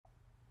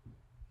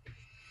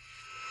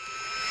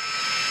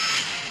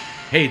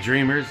Hey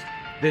dreamers,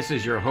 this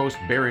is your host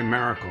Barry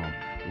Maracle.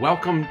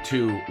 Welcome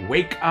to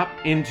Wake Up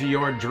Into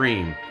Your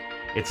Dream.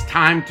 It's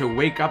time to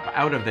wake up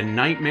out of the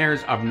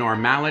nightmares of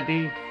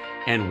normality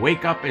and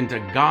wake up into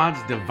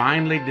God's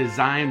divinely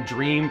designed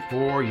dream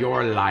for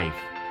your life.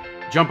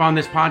 Jump on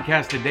this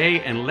podcast today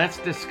and let's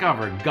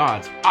discover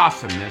God's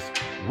awesomeness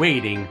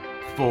waiting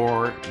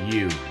for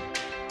you.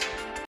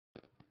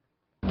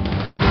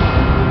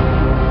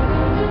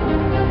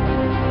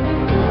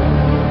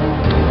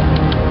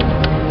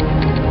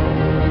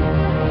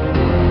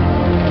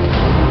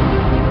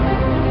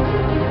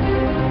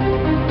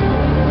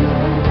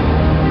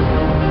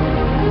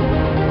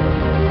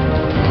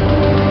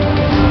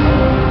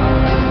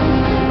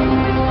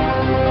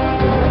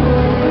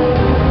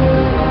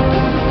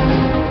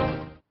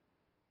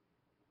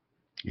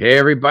 Hey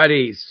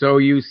everybody, so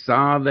you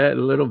saw that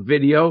little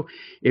video.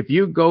 If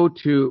you go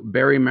to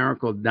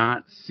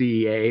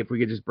barrymaracle.ca, if we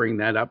could just bring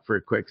that up for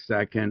a quick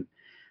second,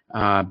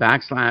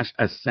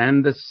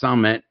 /Ascend the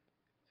Summit,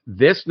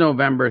 this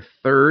November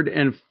 3rd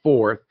and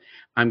 4th,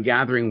 I'm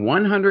gathering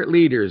 100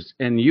 leaders,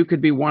 and you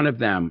could be one of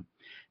them.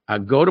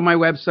 Go to my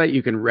website.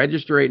 You can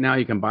register right now.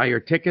 You can buy your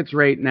tickets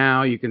right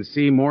now. You can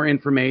see more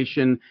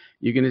information.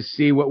 You're going to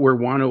see what we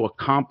want to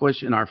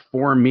accomplish in our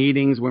 4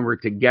 meetings when we're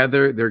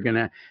together. They're going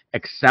to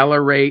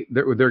accelerate.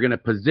 They're going to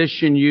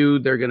position you.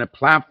 They're going to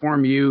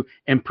platform you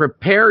and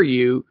prepare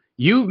you.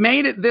 You've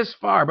made it this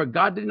far, but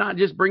God did not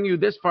just bring you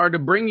this far to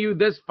bring you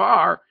this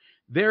far.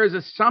 There is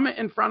a summit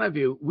in front of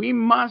you. We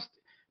must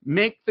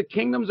make the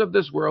kingdoms of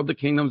this world the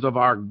kingdoms of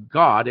our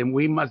God, and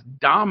we must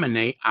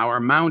dominate our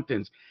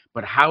mountains.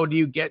 But how do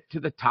you get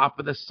to the top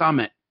of the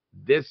summit?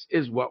 This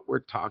is what we're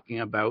talking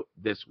about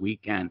this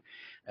weekend.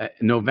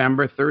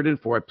 November 3rd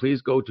and 4th,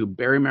 please go to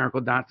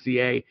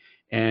barrymaracle.ca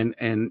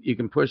and you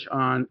can push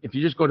on. If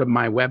you just go to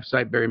my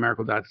website,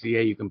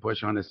 barrymaracle.ca, you can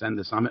push on Ascend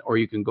the Summit, or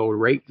you can go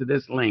right to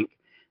this link,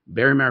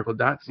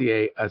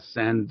 barrymaracle.ca,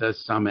 Ascend the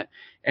Summit.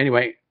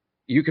 Anyway,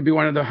 you could be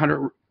one of the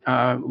 100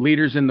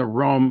 leaders in the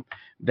room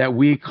that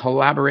we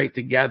collaborate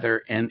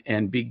together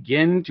and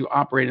begin to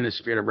operate in the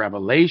spirit of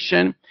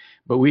revelation.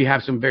 But we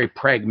have some very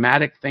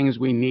pragmatic things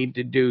we need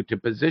to do to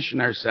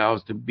position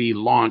ourselves to be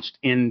launched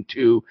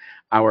into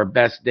our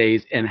best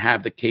days and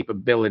have the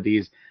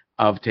capabilities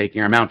of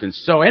taking our mountains.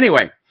 So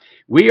anyway,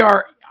 we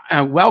are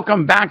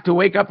welcome back to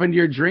Wake Up Into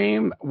Your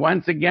Dream.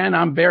 Once again,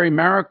 I'm Barry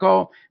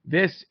Maracle.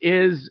 This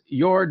is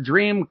your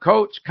dream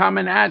coach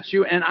coming at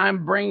you, and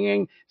I'm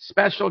bringing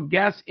special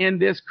guests in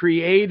this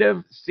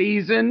creative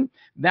season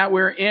that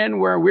we're in,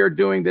 where we're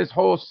doing this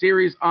whole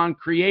series on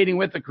creating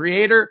with the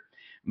Creator.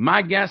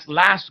 My guest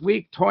last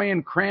week,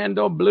 Toyin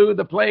Crandell, blew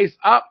the place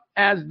up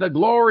as the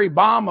glory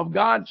bomb of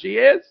God she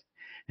is.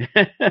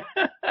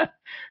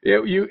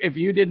 If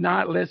you did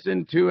not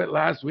listen to it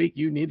last week,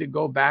 you need to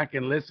go back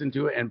and listen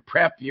to it and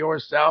prep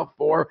yourself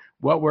for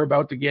what we're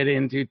about to get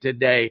into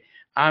today.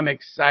 I'm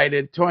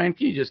excited. Toyin,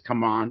 can you just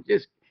come on?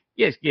 Just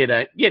get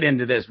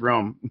into this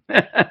room.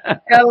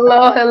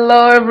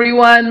 Hello,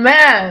 everyone.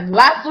 Man,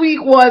 last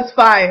week was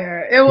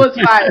fire. It was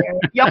fire.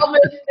 Y'all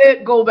missed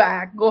it. Go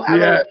back. Go have a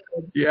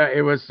listen. Yeah,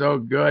 it was so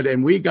good.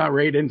 And we got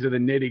right into the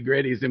nitty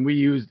gritties, and we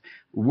used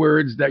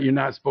words that you're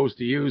not supposed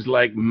to use,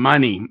 like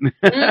money.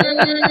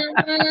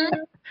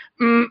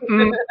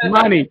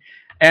 Money.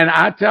 And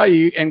I tell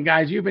you, and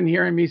guys, you've been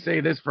hearing me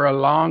say this for a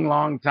long,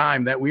 long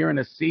time, that we are in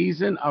a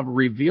season of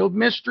revealed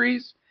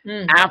mysteries,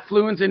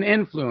 affluence, and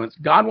influence.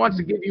 God wants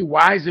to give you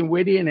wise and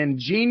witty and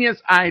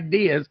ingenious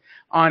ideas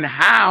on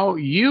how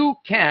you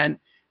can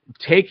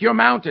take your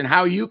mountain,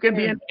 how you can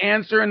be an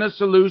answer and a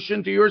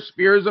solution to your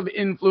spheres of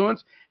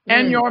influence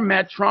and your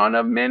metron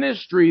of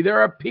ministry.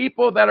 There are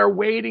people that are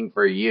waiting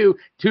for you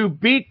to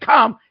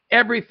become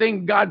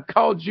everything God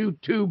called you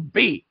to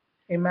be.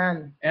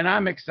 Amen. And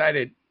I'm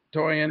excited,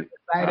 Toyin.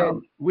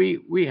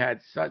 We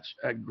had such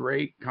a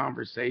great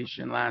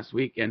conversation last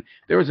week, and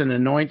there was an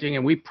anointing,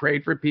 and we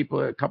prayed for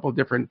people a couple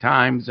different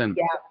times, and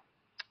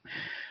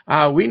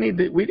we need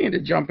to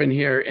jump in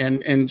here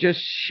and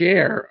just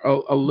share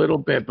a little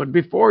bit. But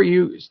before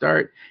you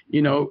start,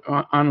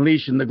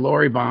 unleashing the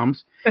glory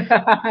bombs,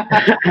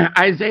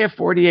 Isaiah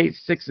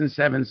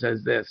 48:6-7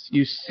 says this: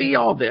 "You see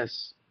all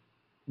this,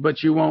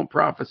 but you won't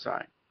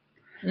prophesy.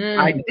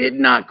 I did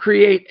not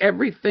create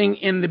everything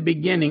in the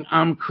beginning.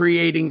 I'm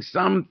creating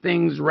some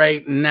things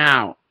right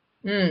now."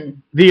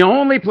 The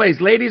only place,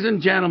 ladies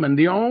and gentlemen,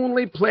 the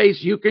only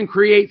place you can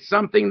create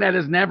something that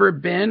has never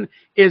been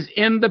is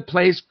in the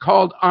place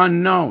called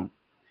unknown.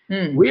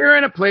 We're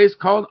in a place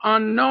called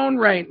unknown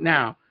right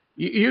now.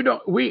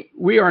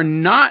 We are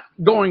not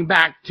going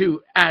back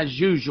to as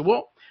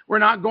usual. We're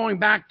not going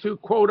back to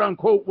quote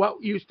unquote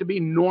what used to be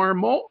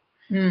normal.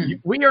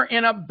 We are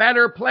in a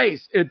better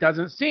place. It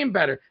doesn't seem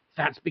better.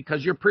 That's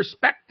because your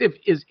perspective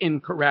is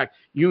incorrect.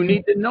 You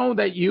need to know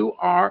that you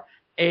are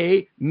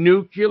a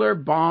nuclear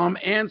bomb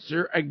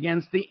answer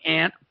against the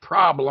ant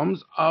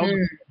problems of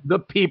the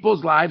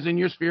people's lives in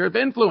your sphere of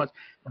influence.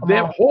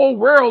 The whole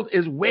world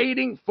is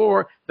waiting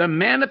for the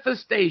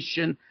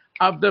manifestation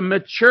of the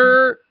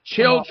mature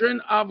children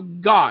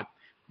of God.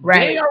 Right.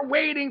 They are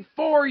waiting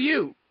for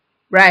you.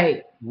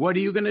 Right. What are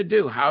you going to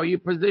do? How are you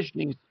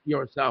positioning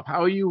yourself?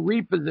 How are you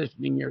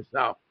repositioning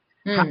yourself?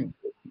 How, Mm.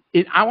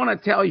 I want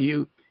to tell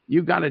you,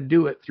 you got to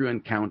do it through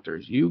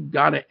encounters. You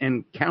got to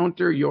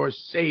encounter your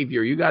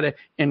Savior. You got to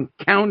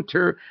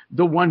encounter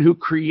the one who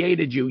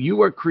created you. You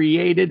were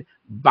created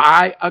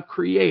by a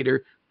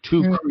creator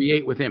to Mm.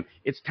 create with him.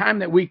 It's time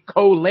that we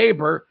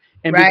co-labor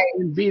and Right.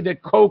 be the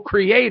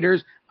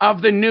co-creators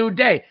of the new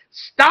day.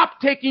 Stop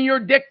taking your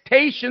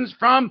dictations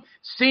from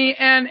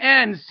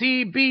CNN,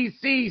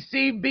 CBC,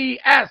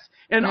 CBS,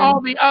 and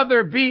all the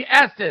other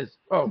BSs.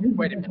 Oh,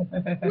 wait a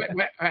minute.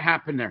 What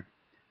happened there?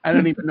 I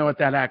don't even know what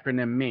that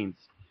acronym means.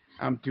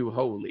 I'm too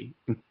holy.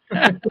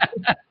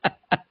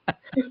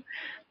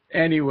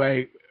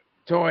 Anyway,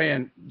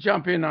 Toyin,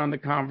 jump in on the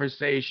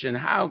conversation.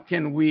 How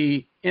can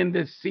we, in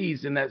this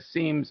season that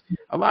seems,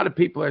 a lot of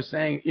people are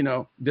saying,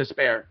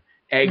 despair,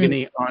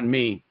 agony on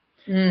me.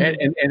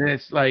 Mm. And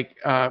it's like,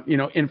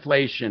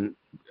 inflation,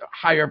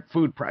 higher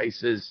food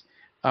prices.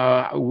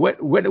 How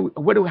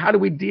do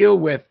we deal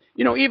with,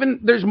 even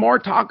there's more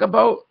talk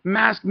about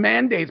mask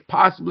mandates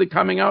possibly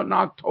coming out in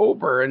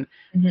October and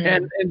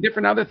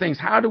different other things.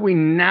 How do we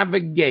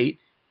navigate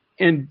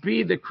and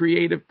be the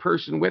creative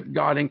person with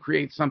God and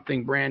create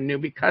something brand new?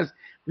 Because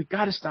we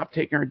got to stop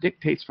taking our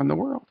dictates from the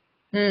world.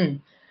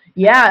 Mm.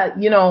 Yeah,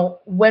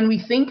 when we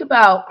think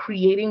about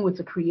creating with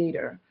the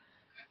creator,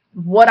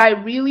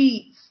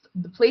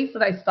 the place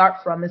that I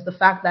start from is the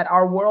fact that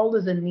our world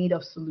is in need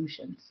of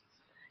solutions.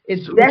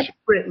 It's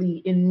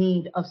desperately in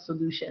need of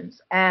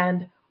solutions.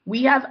 And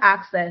we have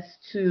access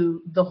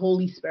to the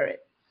Holy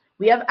Spirit.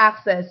 We have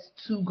access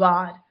to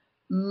God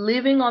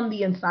living on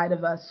the inside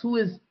of us, who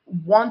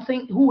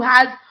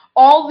has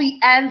all the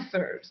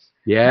answers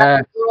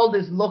that the world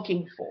is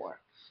looking for.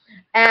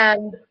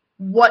 And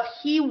what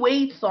he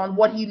waits on,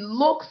 what he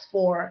looks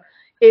for,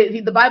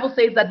 the Bible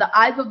says that the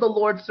eyes of the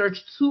Lord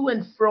search to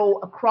and fro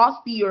across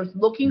the earth,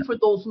 looking for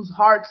those whose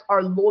hearts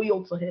are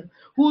loyal to him,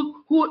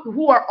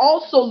 who are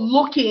also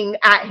looking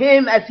at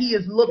him as he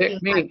is looking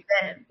at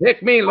them.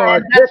 Pick me,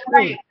 Lord. And that's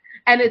right.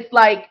 And it's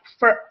like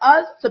for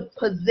us to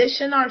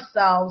position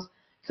ourselves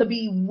to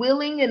be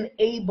willing and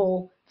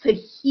able to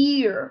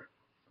hear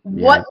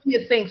what he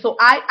is saying. So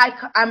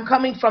I'm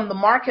coming from the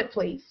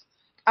marketplace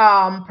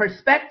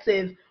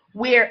perspective,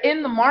 where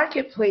in the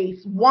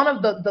marketplace, one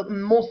of the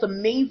most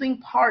amazing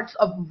parts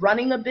of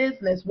running a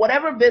business,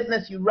 whatever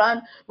business you run,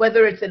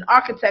 whether it's in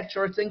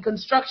architecture, it's in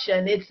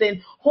construction, it's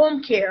in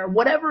home care,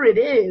 whatever it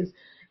is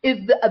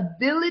the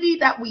ability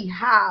that we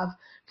have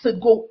to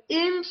go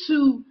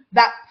into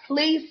that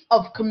place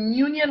of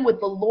communion with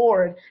the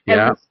Lord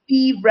and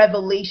receive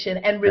revelation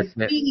and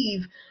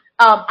receive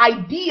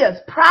ideas,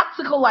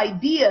 practical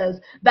ideas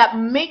that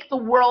make the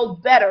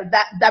world better,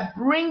 that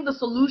bring the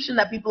solution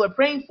that people are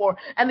praying for.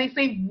 And they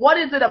say, what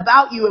is it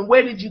about you and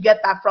where did you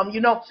get that from?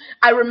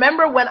 I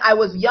remember when I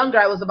was younger,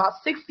 I was about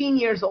 16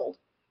 years old,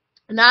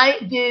 and I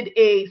did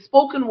a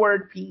spoken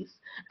word piece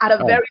at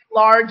a very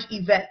large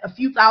event, a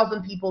few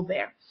thousand people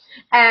there.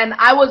 And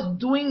I was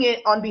doing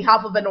it on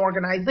behalf of an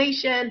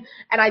organization,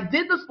 and I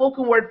did the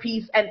spoken word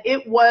piece, and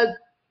it was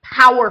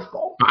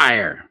powerful.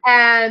 Fire.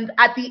 And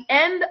at the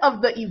end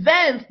of the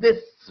event, this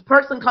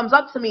person comes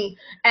up to me,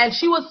 and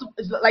she was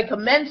like a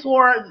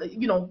mentor,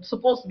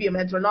 supposed to be a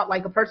mentor, not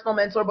like a personal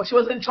mentor, but she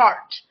was in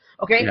charge.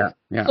 Okay.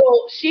 Yeah.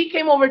 So she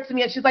came over to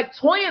me and she's like,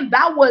 Toyin,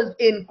 that was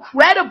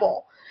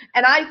incredible.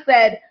 And I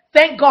said,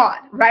 thank God,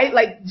 right?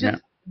 Like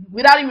just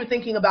without even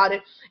thinking about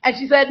it. And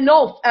she said,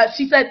 no,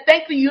 she said,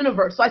 thank the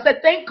universe. So I said,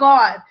 thank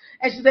God.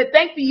 And she said,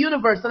 thank the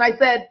universe. And I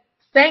said,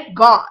 thank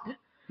God.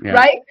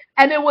 Right.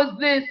 And it was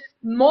this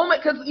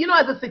moment, because,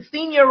 as a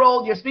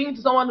 16-year-old, you're speaking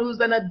to someone who's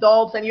an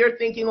adult and you're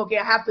thinking, okay,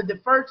 I have to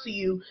defer to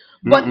you.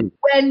 But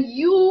when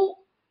you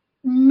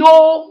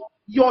know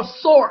your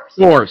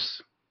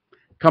source.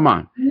 Come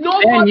on.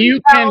 And you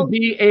can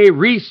be a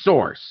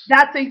resource.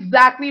 That's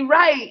exactly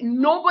right.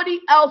 Nobody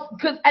else,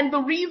 and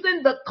the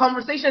reason the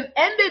conversation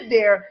ended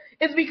there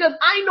is because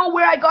I know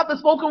where I got the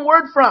spoken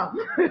word from.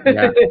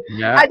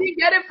 I didn't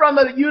get it from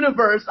the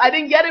universe. I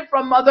didn't get it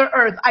from Mother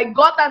Earth. I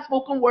got that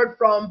spoken word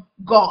from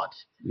God.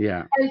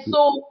 Yeah. And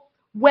so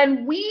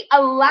when we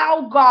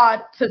allow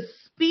God to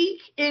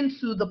speak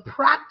into the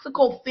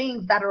practical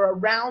things that are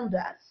around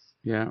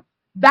us,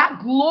 that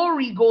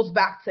glory goes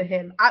back to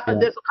him.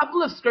 There's a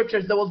couple of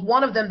scriptures. There was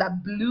one of them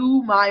that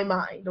blew my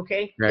mind.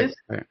 Okay. Right.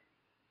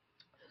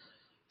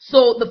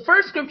 So the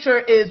first scripture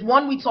is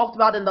one we talked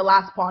about in the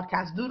last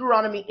podcast,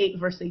 Deuteronomy 8,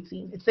 verse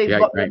 18. It says,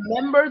 but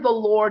remember the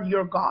Lord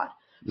your God,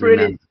 for it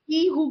is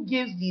he who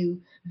gives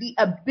you the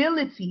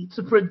ability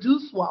to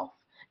produce wealth,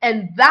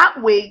 and that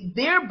way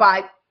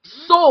thereby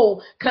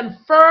so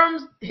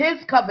confirms his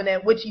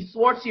covenant, which he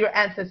swore to your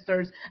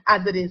ancestors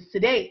as it is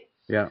today.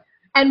 Yeah.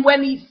 And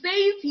when he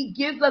says he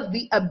gives us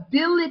the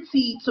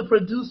ability to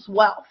produce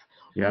wealth,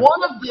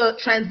 one of the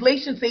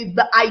translations says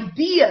the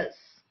ideas.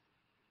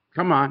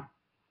 Come on.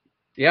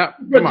 Yeah.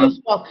 Produce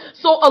wealth.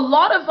 So a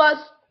lot of us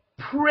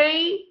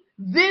pray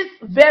this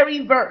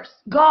very verse.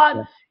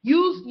 God,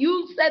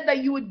 You said that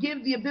you would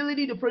give the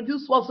ability to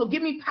produce wealth. So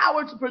give me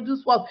power to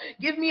produce wealth.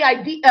 Give me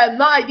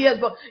not ideas,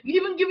 but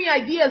even give me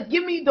ideas.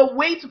 Give me the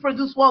way to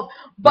produce wealth.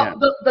 But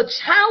the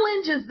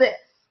challenge is this.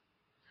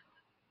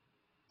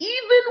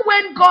 Even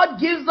when God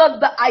gives us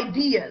the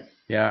ideas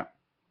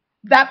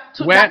that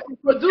to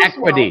produce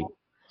equity. wealth,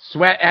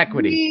 Sweat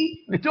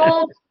equity. we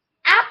don't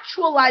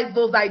actualize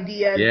those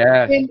ideas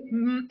Yes.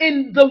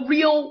 in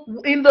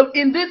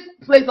this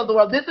place of the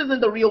world. This isn't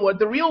the real world.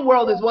 The real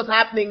world is what's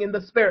happening in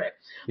the spirit.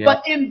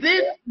 But in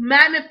this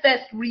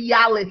manifest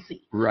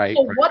reality. Right.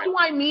 So what do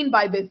I mean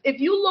by this? If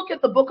you look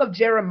at the book of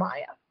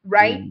Jeremiah,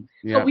 right?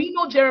 So we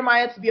know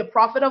Jeremiah to be a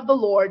prophet of the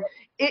Lord.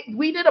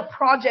 We did a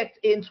project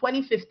in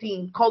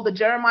 2015 called the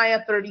Jeremiah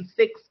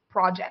 36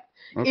 project.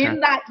 Okay. In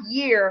that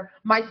year,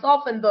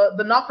 myself and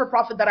the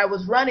not-for-profit that I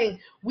was running,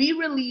 we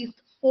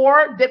released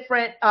 4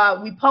 different,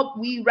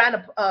 we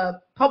ran a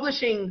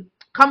publishing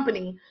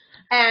company,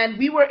 and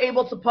we were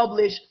able to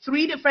publish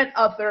 3 different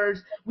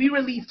authors. We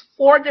released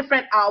 4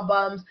 different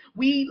albums.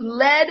 We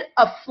led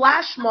a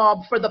flash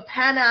mob for the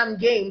Pan Am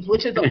Games,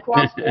 which is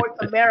across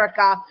North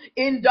America,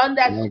 in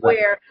Dundas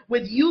Square,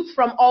 with youth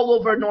from all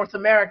over North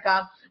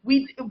America.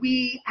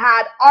 We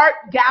had art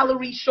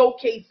gallery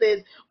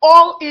showcases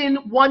all in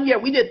 1 year.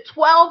 We did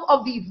 12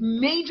 of these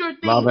major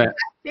things that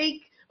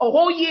take a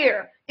whole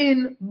year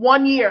in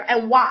 1 year.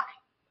 And why?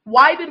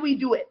 Why did we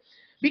do it?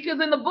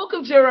 Because in the book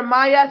of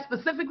Jeremiah,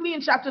 specifically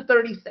in chapter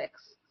 36,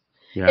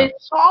 it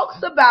talks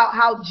about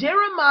how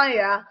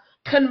Jeremiah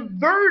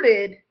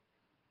converted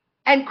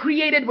and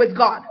created with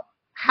God.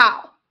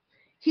 How?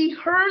 He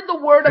heard the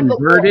word of the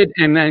Lord. Converted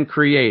and then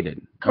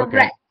created.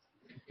 Correct.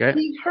 Okay.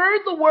 He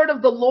heard the word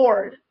of the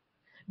Lord.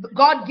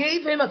 God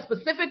gave him a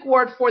specific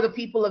word for the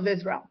people of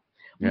Israel.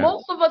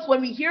 Most of us,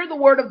 when we hear the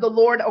word of the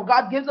Lord, or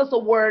God gives us a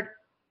word,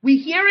 we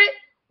hear it,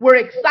 we're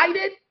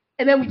excited,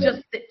 and then we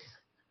just sit.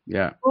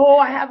 Oh,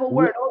 I have a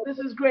word. Oh, this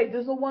is great.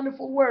 This is a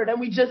wonderful word. And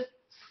we just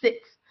sit.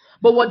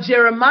 But what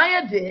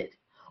Jeremiah did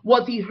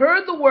was he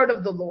heard the word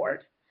of the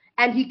Lord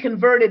and he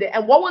converted it.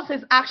 And what was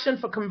his action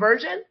for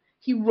conversion?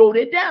 He wrote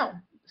it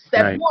down.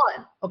 Step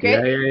 1.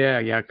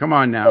 Okay. Yeah. Come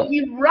on now. So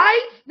he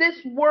writes this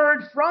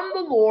word from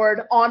the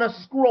Lord on a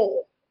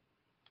scroll.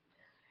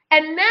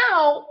 And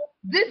now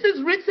this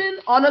is written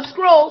on a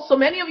scroll. So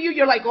many of you,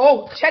 you're like,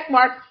 oh, check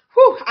mark.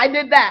 Whew, I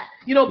did that.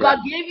 You know, God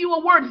gave you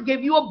a word. He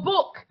gave you a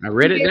book. I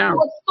read it down. He gave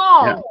you a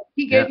song.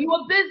 He gave you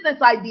a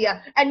business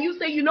idea. And you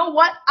say, you know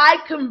what? I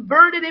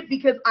converted it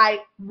because I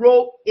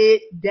wrote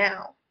it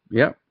down.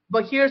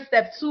 But here's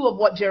step 2 of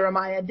what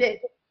Jeremiah did.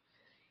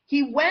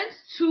 He went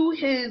to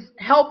his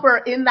helper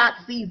in that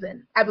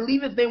season. I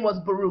believe his name was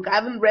Baruch. I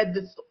haven't read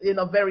this in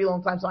a very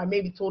long time, so I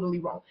may be totally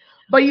wrong.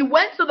 But he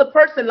went to the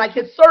person, like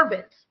his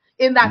servants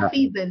in that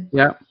season.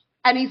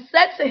 And he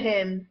said to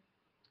him,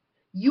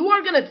 you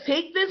are going to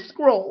take this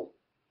scroll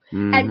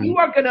and you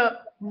are going to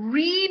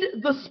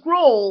read the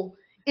scroll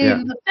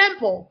in the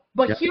temple.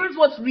 But here's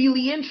what's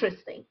really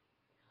interesting.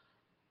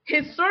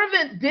 His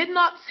servant did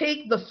not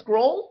take the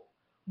scroll,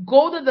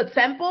 go to the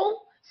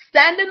temple,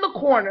 stand in the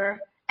corner,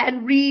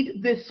 and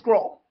read this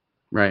scroll.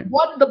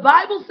 What the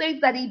Bible says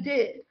that he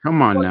did.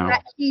 Come on now.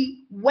 That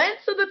he went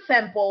to the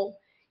temple,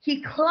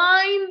 he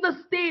climbed the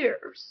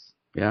stairs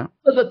to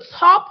the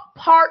top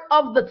part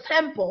of the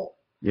temple.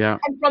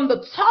 And from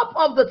the top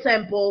of the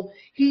temple,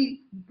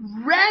 he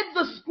read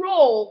the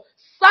scroll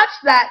such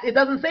that, it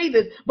doesn't say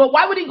this, but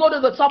why would he go to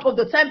the top of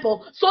the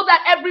temple? So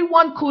that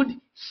everyone could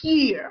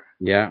hear.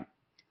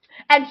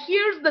 And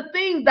here's the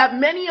thing that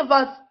many of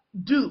us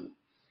do.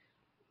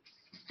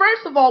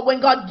 First of all,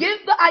 when God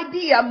gives the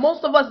idea,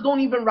 most of us don't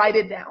even write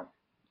it down.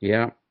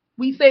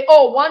 We say,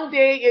 oh, one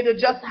day it'll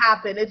just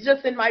happen. It's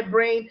just in my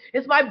brain.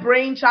 It's my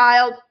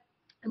brainchild,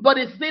 but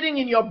it's sitting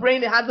in your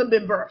brain. It hasn't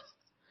been birthed.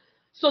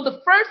 So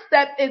the first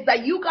step is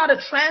that you got to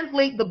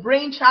translate the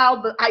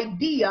brainchild, the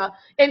idea,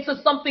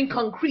 into something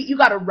concrete. You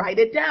got to write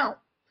it down.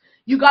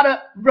 You got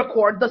to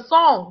record the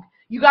song.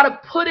 You got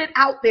to put it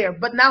out there.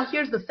 But now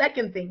here's the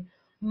second thing.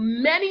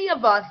 Many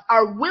of us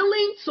are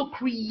willing to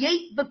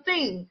create the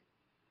thing,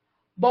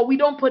 but we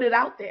don't put it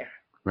out there.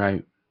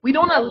 We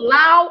don't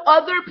allow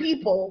other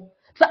people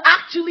to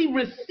actually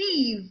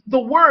receive the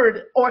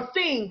word or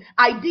thing,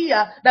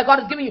 idea that God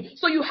is giving you.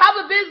 So you have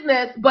a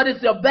business, but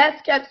it's your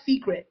best kept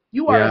secret.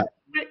 You are a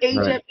secret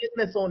agent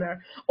business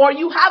owner. Or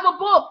you have a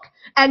book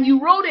and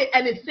you wrote it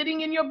and it's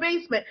sitting in your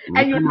basement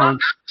and you're not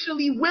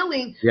actually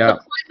willing to climb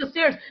the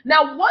stairs.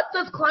 Now, what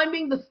does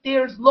climbing the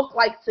stairs look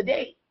like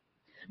today?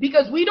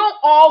 Because we don't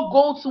all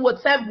go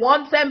to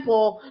one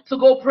temple to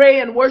go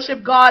pray and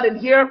worship God and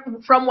hear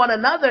from one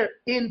another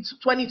in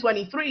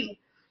 2023.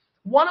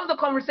 One of the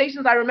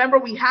conversations I remember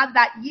we had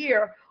that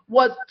year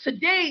was,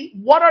 today,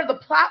 what are the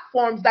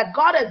platforms that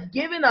God has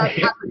given us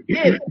as a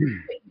gift to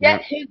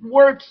get his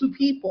word to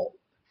people?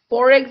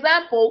 For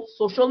example,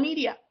 social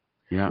media.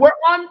 We're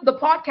on the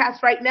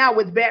podcast right now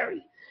with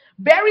Barry.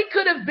 Barry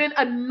could have been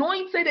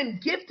anointed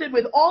and gifted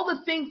with all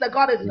the things that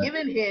God has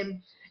given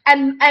him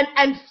and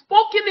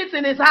spoken it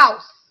in his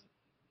house,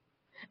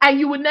 and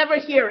you would never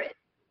hear it.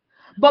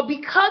 But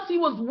because he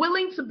was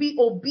willing to be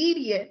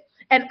obedient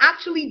and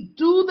actually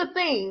do the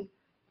thing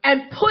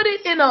and put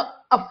it in a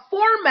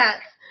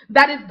format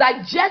that is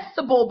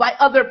digestible by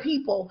other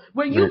people,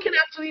 where you can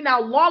actually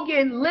now log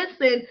in,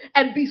 listen,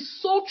 and be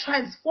so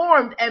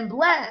transformed and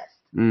blessed.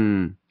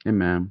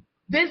 Amen.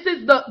 This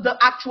is the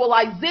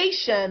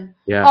actualization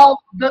of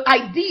the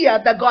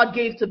idea that God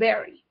gave to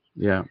Barry.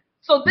 Yeah.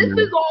 So this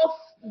is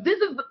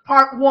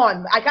part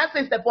one. I can't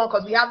say step one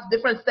because we have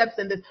different steps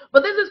in this,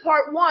 but this is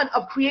part one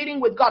of creating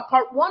with God.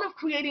 Part one of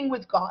creating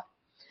with God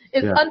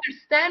is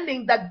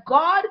understanding that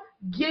God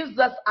gives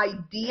us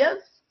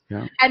ideas.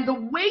 Yeah. And the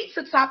way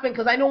to tap in,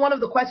 because I know one of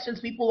the questions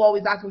people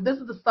always ask me, this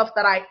is the stuff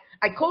that I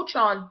coach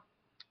on,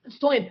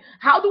 Toyin,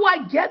 how do I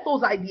get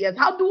those ideas?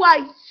 How do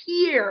I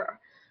hear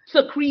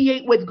to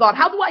create with God?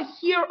 How do I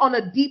hear on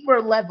a deeper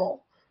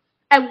level?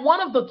 And one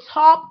of the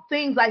top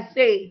things I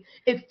say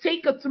is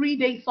take a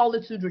 3-day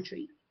solitude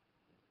retreat.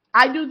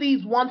 I do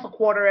these once a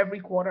quarter,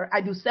 every quarter.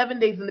 I do 7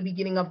 days in the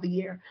beginning of the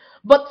year.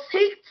 But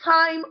take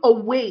time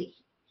away.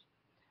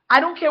 I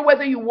don't care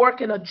whether you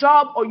work in a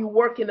job or you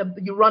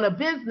run a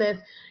business.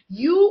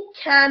 You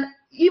can,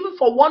 even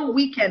for one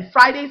weekend,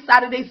 Friday,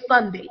 Saturday,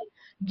 Sunday,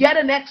 get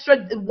an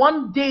extra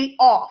 1 day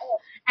off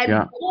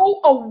and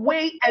go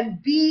away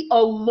and be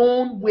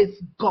alone with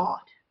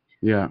God.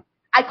 Yeah.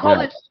 I call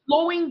it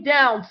slowing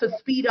down to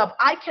speed up.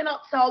 I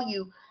cannot tell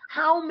you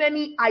how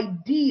many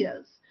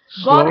ideas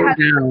God has.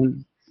 Slow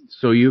down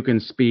so you can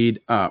speed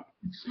up.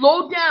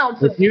 Slow down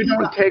to if you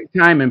don't take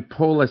time and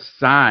pull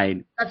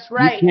aside, that's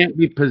right. You can't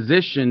be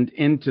positioned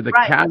into the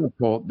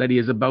catapult that he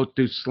is about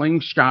to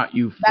slingshot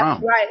you from.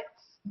 That's right.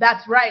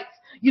 That's right.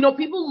 You know,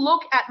 people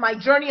look at my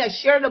journey. I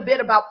shared a bit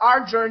about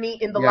our journey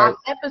in the last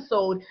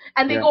episode,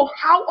 and they go,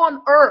 how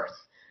on earth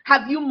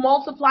have you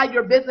multiplied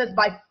your business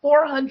by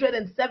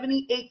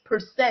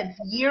 478%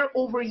 year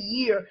over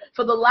year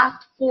for the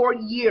last 4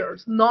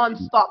 years,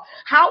 nonstop?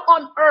 How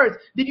on earth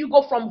did you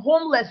go from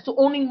homeless to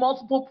owning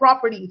multiple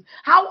properties?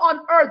 How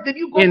on earth did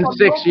you go in from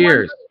 6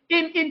 years?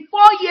 In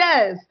 4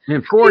 years.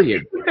 In 4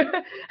 years.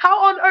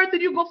 How on earth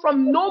did you go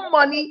from no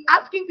money,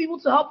 asking people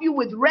to help you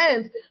with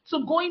rent,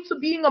 to going to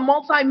being a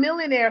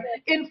multimillionaire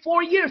in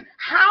 4 years?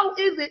 How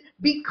is it?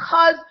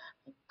 Because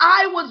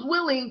I was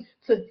willing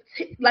to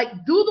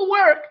do the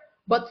work,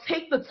 but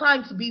take the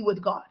time to be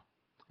with God.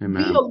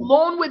 Amen. Be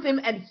alone with him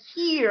and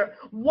hear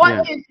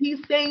what is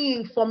he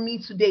saying for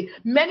me today.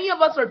 Many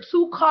of us are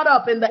too caught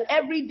up in the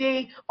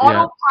everyday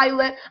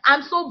autopilot.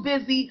 I'm so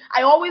busy.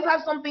 I always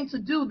have something to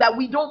do, that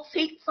we don't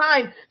take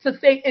time to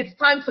say it's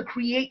time to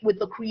create with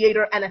the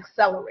Creator and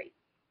accelerate.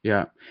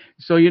 Yeah.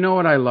 So you know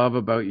what I love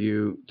about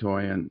you,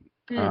 Toyin?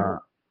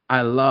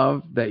 I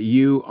love that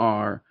you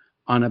are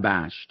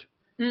unabashed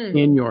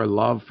in your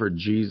love for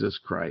Jesus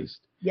Christ.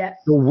 Yes.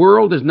 The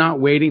world is not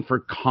waiting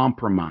for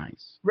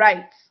compromise.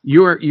 Right.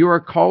 You are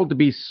called to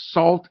be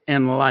salt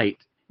and light.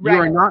 Right.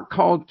 You are not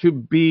called to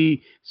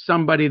be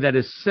somebody that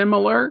is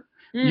similar.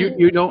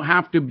 You don't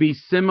have to be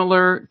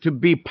similar to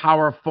be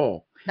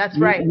powerful. That's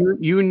right.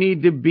 You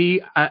need to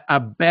be a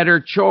better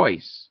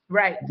choice.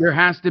 Right. There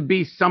has to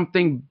be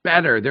something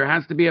better. There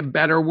has to be a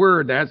better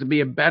word. There has to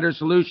be a better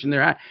solution.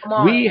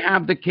 We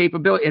have the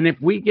capability. And if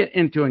we get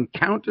into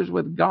encounters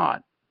with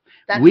God,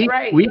 we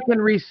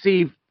can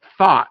receive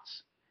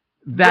thoughts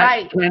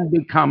that can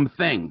become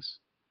things.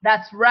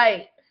 That's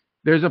right.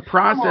 There's a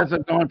process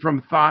of going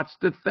from thoughts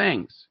to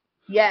things.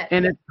 Yes.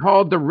 And it's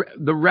called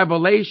the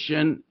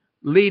revelation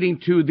leading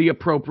to the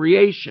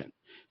appropriation.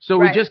 So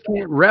we just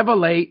can't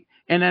revelate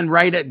and then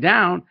write it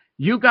down.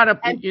 You got to,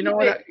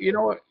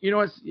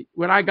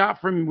 what I got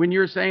from when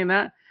you're saying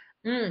that?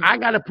 I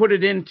got to put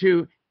it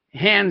into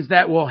hands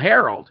that will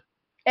herald.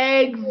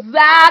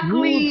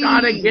 Exactly. You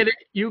got to get it.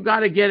 You got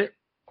to get it.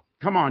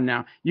 Come on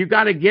now. You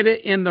got to get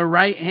it in the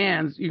right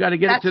hands. You got to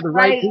get it to the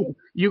right people.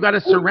 You got to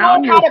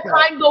surround yourself. You got to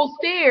climb those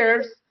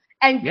stairs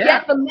and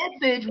get the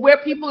message where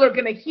people are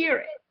going to hear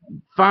it.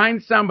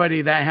 Find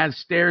somebody that has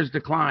stairs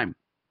to climb.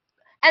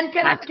 And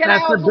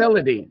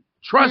accessibility,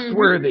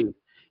 trustworthy.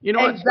 You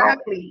know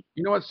exactly.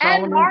 You know what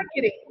Solomon? And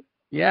marketing.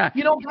 Yeah.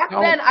 You know, back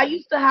then I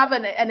used to have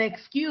an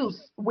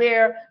excuse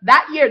where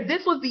that year,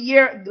 this was the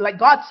year, like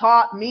God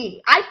taught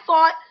me.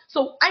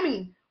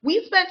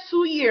 We spent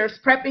 2 years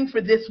prepping for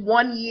this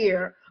 1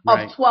 year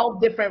of 12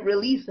 different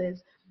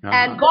releases.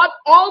 And God,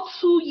 all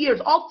 2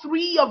 years, all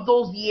 3 of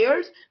those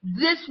years,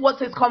 this was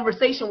his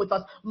conversation with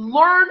us.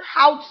 Learn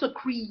how to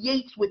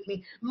create with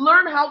me.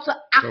 Learn how to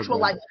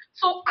actualize.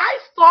 So I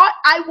thought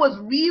I was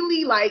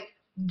really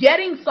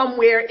getting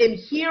somewhere in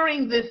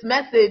hearing this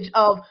message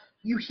of,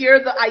 you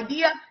hear the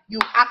idea, you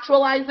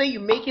actualize it, you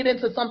make it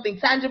into something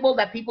tangible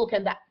that people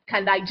can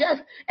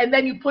digest, and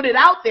then you put it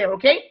out there,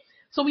 okay?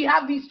 So we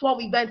have these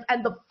 12 events,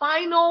 and the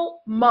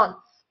final month,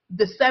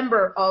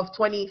 December of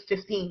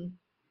 2015,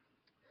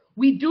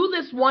 we do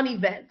this one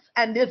event,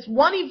 and this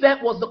one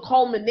event was the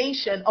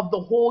culmination of the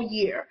whole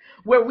year,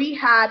 where we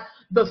had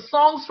the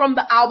songs from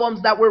the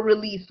albums that were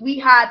released. We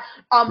had,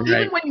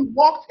 even when you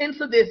walked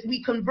into this,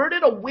 we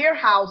converted a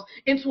warehouse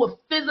into a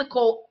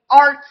physical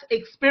art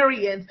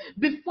experience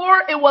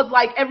before it was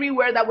like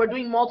everywhere that we're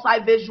doing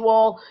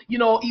multi-visual,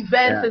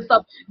 events and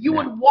stuff. You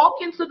would walk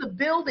into the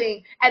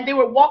building and they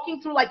were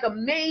walking through like a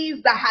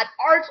maze that had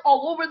arts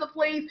all over the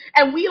place,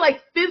 and we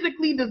like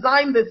physically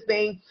designed this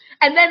thing.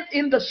 And then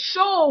in the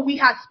show we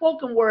had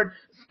spoken word,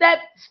 step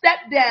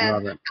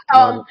dance,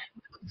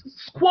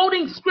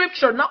 quoting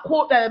scripture,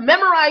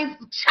 memorize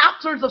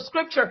chapters of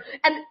scripture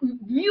and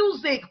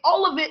music,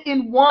 all of it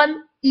in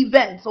one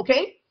event.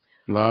 Okay.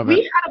 We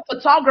had a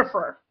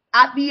photographer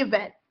at the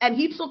event and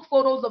he took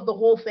photos of the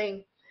whole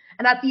thing.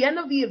 And at the end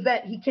of the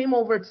event, he came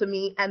over to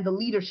me and the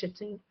leadership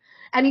team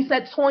and he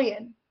said,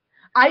 Toyin,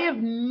 I have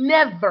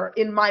never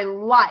in my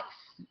life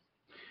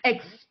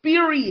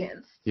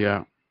experienced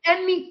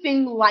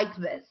anything like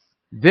this.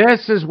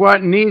 This is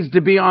what needs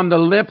to be on the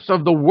lips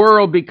of the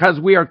world, because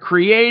we are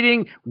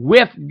creating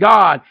with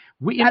God.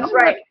 That's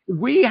right.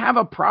 We have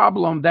a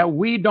problem that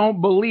we don't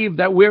believe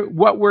that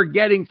what we're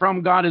getting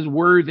from God is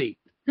worthy.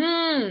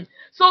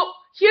 So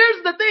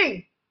here's the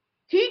thing.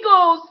 He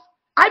goes,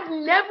 I've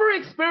never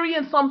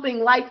experienced something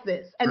like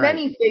this. And then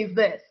he says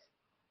this.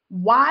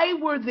 Why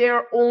were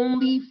there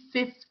only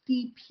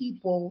 50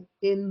 people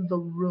in the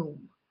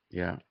room?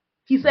 Yeah.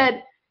 He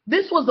said,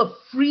 this was a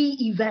free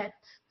event.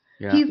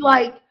 Yeah. He's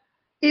like,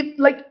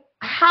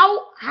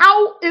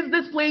 how is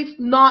this place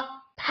not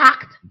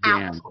packed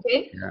out?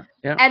 Okay.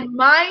 And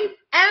my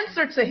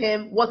answer to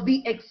him was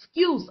the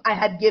excuse I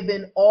had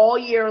given all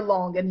year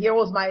long. And here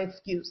was my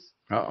excuse.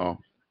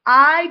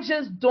 I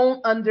just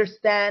don't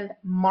understand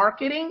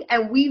marketing.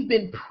 And we've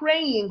been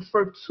praying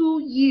for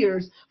 2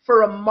 years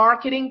for a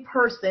marketing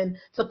person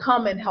to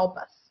come and help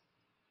us.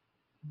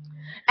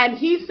 And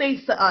he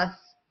says to us,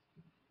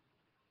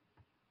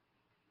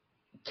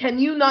 can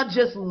you not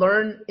just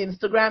learn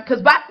Instagram?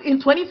 Because back in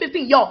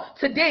 2015,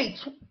 today,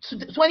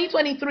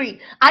 2023,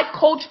 I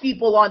coach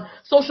people on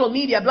social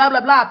media, blah,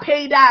 blah, blah,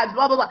 paid ads,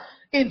 blah, blah, blah.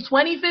 In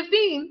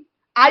 2015,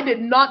 I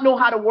did not know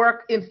how to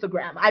work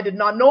Instagram. I did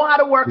not know how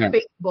to work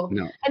Facebook.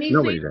 No, and he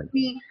says to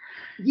me,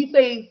 he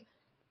says,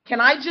 can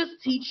I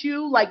just teach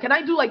you? Like, can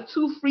I do like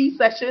 2 free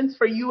sessions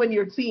for you and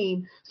your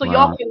team so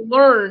y'all can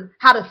learn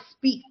how to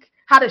speak,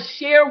 how to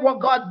share what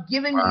God's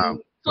given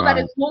you, so that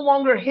it's no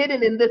longer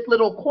hidden in this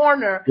little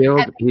corner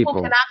and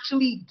people can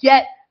actually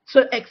get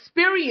to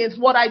experience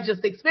what I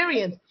just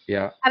experienced.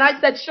 Yeah. And I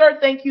said, sure,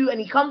 thank you. And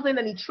he comes in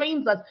and he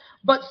trains us.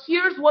 But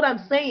here's what I'm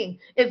saying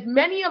is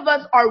many of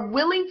us are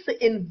willing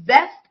to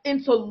invest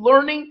into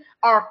learning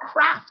our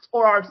craft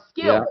or our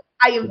skill. Yeah.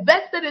 I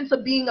invested into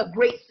being a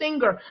great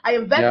singer. I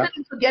invested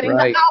into getting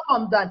the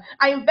album done.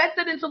 I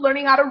invested into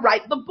learning how to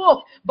write the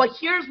book. But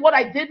here's what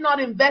I did not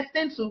invest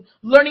into: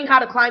 learning how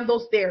to climb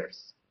those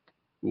stairs.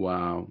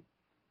 Wow.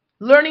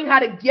 Learning how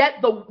to get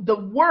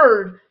the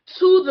word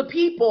to the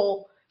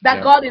people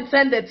that God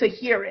intended to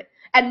hear it.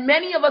 And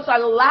many of us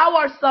allow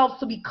ourselves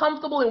to be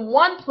comfortable in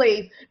one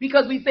place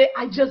because we say,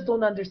 I just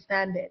don't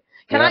understand it.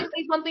 Can I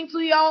say something to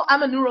y'all?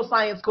 I'm a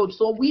neuroscience coach,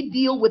 so we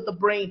deal with the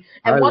brain.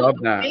 And one of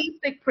the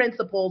basic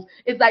principles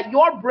is that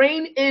your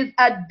brain is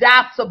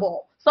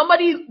adaptable.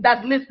 Somebody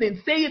that's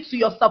listening, say it to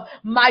yourself.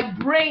 My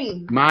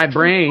brain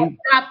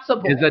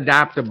is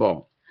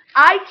adaptable.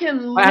 I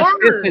can learn.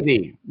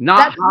 Plasticity,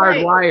 not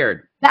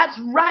hardwired. That's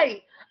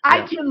right.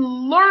 I can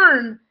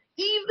learn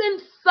even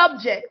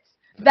subjects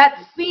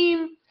that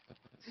seem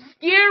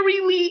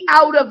scarily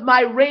out of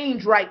my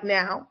range right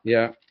now.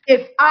 Yeah.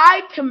 If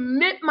I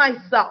commit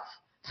myself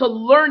to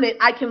learn it,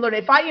 I can learn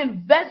it. If I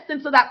invest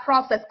into that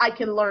process, I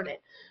can learn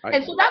it.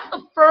 And so that's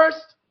the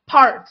first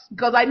part,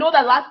 because I know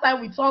that last time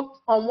we talked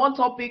on one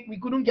topic, we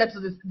couldn't get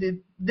to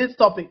this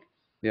topic.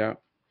 Yeah.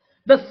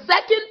 The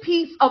second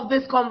piece of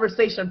this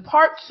conversation,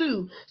 part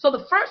 2. So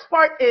the first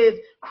part is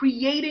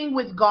creating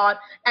with God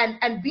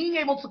and being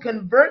able to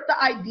convert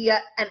the idea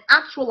and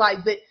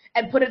actualize it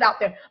and put it out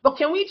there. But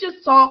can we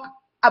just talk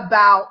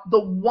about the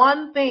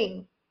one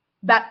thing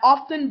that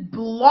often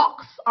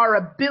blocks our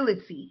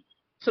ability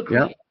to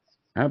create? Yep,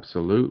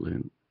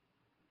 absolutely.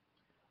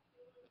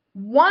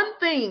 One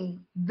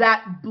thing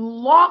that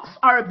blocks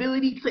our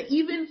ability to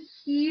even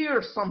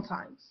hear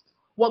sometimes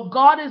what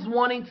God is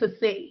wanting to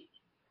say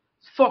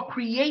for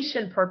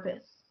creation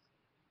purpose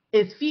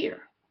is fear.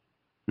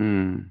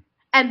 And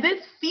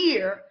this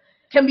fear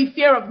can be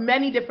fear of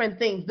many different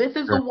things. This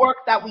is the work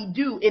that we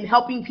do in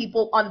helping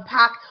people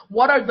unpack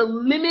what are the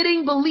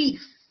limiting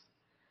beliefs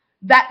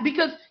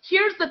because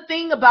here's the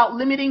thing about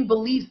limiting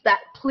beliefs that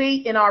play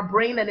in our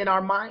brain and in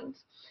our minds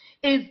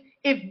is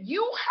if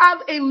you have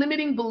a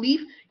limiting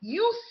belief,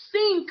 you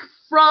think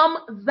from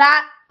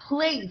that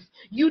place.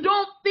 You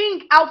don't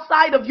think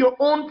outside of your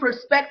own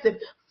perspective.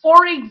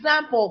 For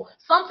example,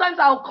 sometimes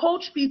I'll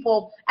coach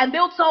people and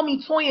they'll tell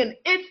me, Toyin,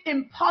 it's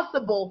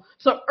impossible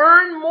to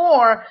earn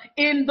more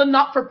in the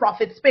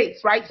not-for-profit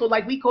space, right? So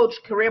like we coach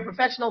career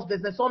professionals,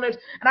 business owners.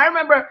 And I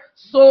remember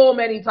so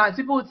many times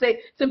people would say,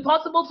 it's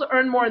impossible to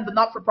earn more in the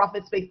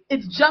not-for-profit space.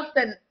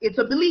 It's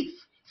a belief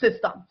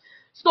system.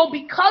 So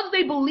because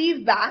they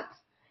believe that,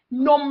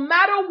 no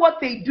matter what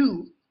they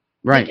do,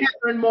 they can't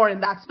earn more in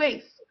that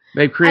space.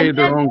 They've created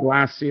their own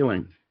glass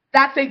ceiling.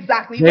 That's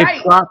exactly They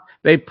right.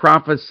 they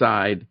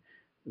prophesied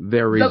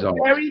their The results.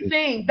 very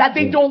thing that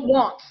they Yeah. don't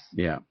want.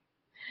 Yeah.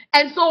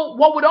 And so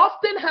what would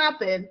often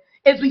happen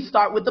is we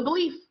start with the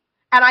belief.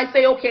 And I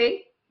say,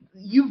 okay,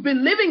 you've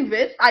been living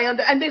this.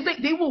 And they say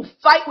they will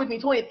fight with me,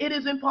 Toyin. It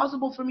is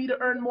impossible for me to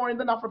earn more in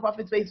the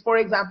not-for-profit space, for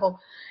example.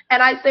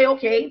 And I say,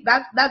 okay,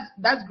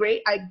 that's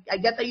great. I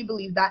get that you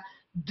believe that.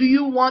 Do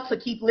you want to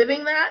keep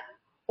living that?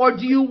 Or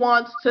do you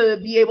want to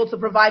be able to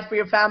provide for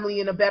your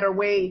family in a better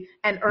way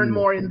and earn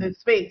more in this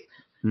space?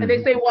 And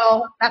they say,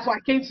 well, that's why I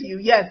came to you.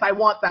 Yes, I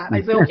want that.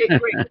 I say, okay,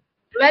 great.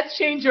 Let's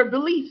change your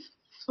beliefs.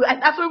 So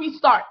that's where we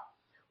start.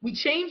 We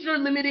change your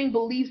limiting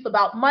beliefs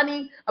about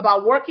money,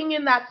 about working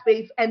in that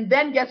space, and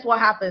then guess what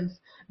happens?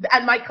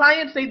 And my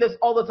clients say this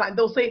all the time.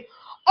 They'll say,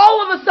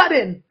 all of a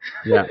sudden,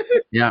 Yeah.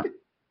 Yeah.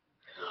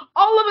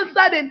 all of a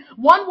sudden,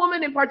 one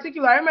woman in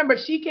particular, I remember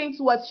she came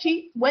to us.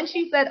 When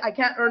she said, I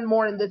can't earn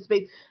more in this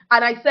space,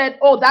 and I said,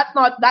 oh, that's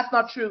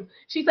not true.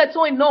 She said,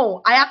 Toy,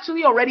 no, I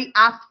actually already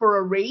asked for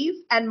a raise,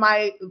 and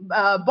my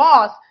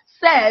boss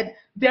said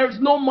there's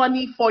no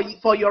money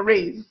for your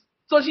raise.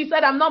 So she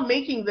said, I'm not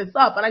making this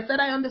up. And I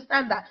said, I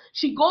understand that.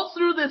 She goes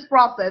through this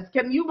process.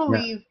 Can you Yeah.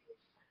 believe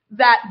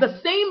that the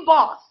same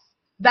boss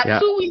that Yeah.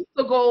 2 weeks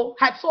ago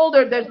had told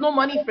her there's no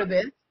money for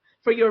this,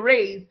 for your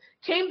raise,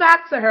 came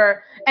back to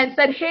her and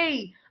said,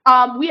 hey,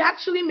 we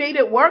actually made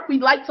it work.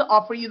 We'd like to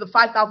offer you the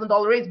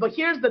 $5,000 raise. But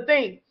here's the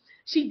thing.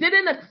 She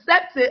didn't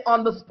accept it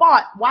on the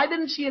spot. Why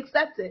didn't she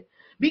accept it?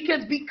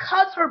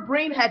 Because her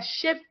brain had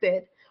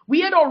shifted. We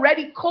had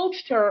already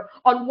coached her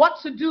on what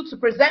to do to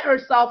present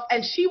herself,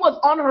 and she was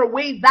on her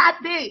way that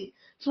day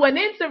to an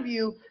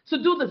interview to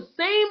do the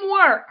same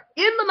work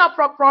in the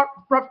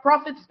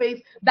not-for-profit space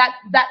that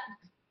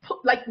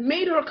like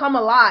made her come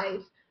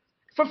alive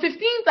for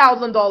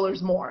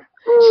 $15,000 more.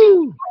 She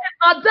is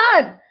not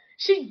done.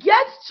 She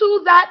gets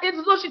to that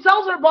interview. She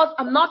tells her boss,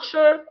 I'm not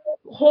sure.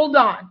 Hold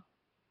on.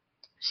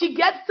 She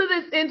gets to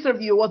this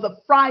interview. It was a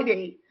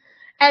Friday.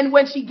 And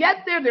when she gets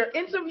there, they're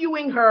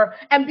interviewing her.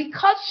 And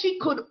because she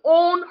could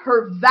own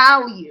her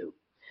value,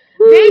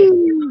 in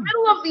the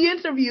middle of the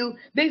interview,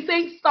 they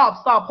say,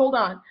 stop, hold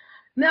on.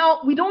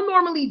 Now, we don't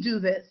normally do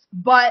this,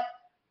 but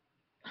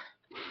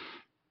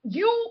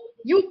you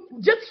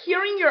just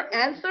hearing your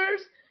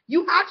answers,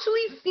 you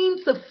actually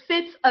seem to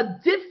fit a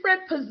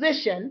different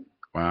position.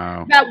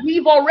 Wow. That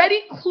we've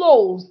already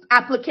closed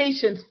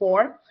applications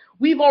for.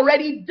 We've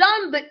already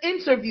done the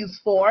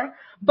interviews for,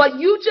 but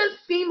you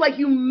just seem like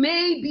you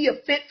may be a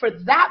fit for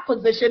that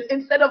position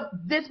instead of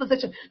this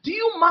position. Do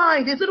you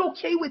mind? Is it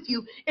okay with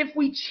you if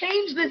we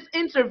change this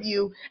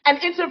interview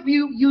and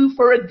interview you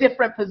for a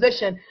different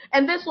position?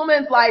 And this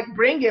woman's like,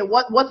 bring it.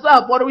 What's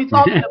up? What are we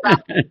talking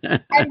about?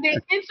 And they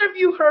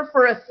interview her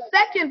for a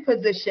second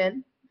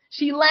position.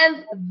 She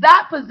lands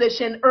that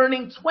position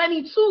earning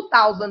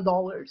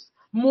 $22,000.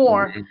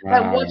 More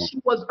than what she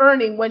was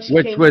earning when she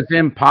came. Which was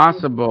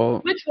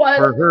impossible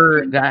for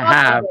her to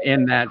have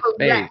in that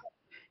space.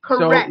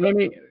 Correct.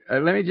 So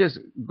let me just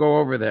go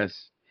over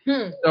this.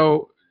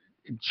 So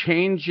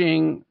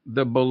changing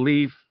the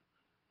belief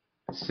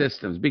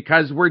systems,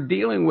 because we're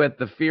dealing with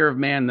the fear of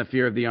man, the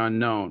fear of the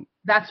unknown.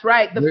 That's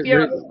right. The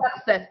fear of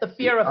success, the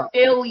fear of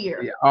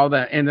failure. All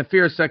that, and the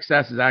fear of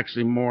success is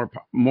actually more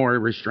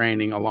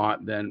restraining a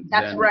lot than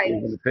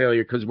the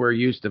failure, because we're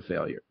used to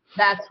failure.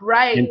 That's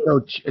right. And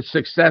so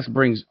success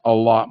brings a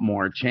lot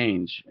more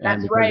change.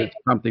 That's because right. It's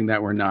something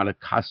that we're not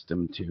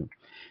accustomed to.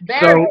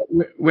 Very. So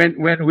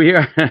when we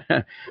are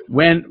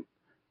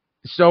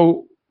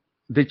so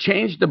to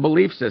change the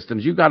belief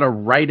systems, you got to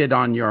write it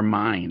on your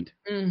mind.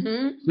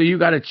 So you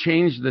got to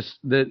change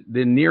the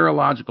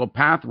neurological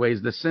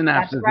pathways, the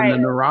synapses and the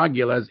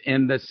neurogulas,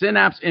 and the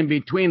synapse in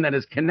between that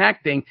is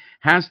connecting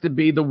has to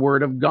be the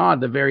word of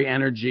God, the very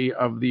energy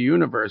of the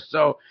universe.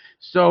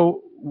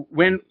 So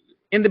when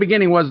in the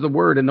beginning was the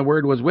Word, and the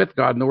Word was with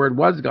God, and the Word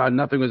was God.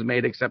 Nothing was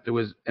made except it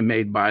was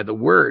made by the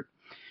Word.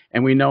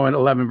 And we know in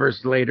 11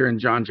 verses later in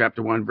John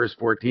chapter 1, verse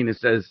 14, it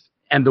says,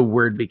 and the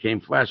Word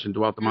became flesh and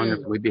dwelt among us.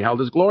 And we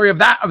beheld his glory of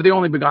the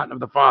only begotten of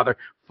the Father,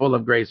 full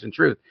of grace and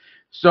truth.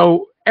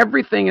 So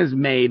everything is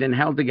made and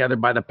held together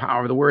by the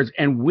power of the words.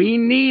 And we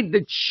need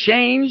to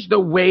change the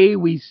way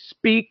we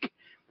speak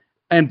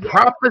and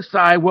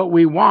prophesy what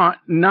we want,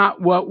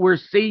 not what we're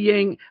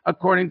seeing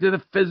according to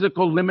the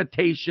physical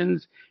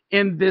limitations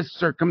in this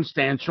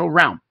circumstantial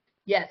realm.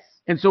 Yes.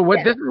 And so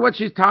this is what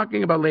she's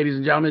talking about, ladies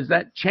and gentlemen, is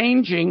that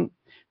changing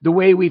the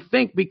way we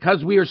think,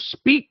 because we are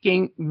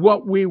speaking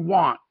what we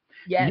want.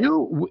 Yes.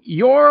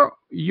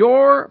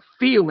 Your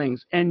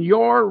feelings and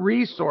your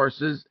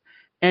resources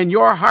and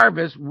your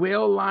harvest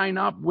will line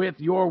up with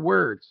your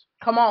words.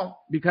 Come on.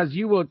 Because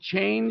you will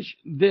change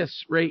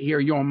this right here,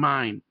 your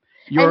mind.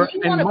 In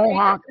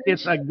Mohawk,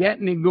 it's a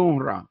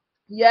getnigunra.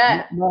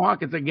 Yeah.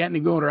 Mohawk, it's a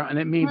getnigunra, and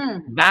it means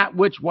that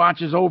which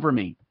watches over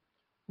me.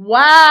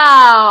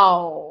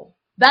 Wow.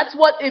 That's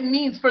what it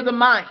means for the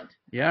mind.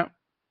 Yeah.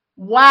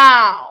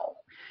 Wow.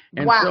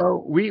 And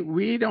so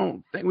we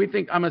don't think, we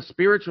think I'm a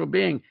spiritual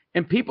being,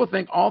 and people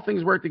think all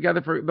things work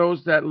together for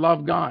those that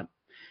love God.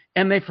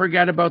 and they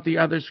forget about the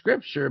other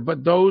scripture.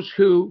 But those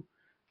who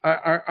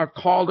are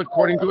called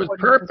according to his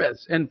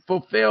purpose and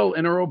fulfill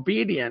and are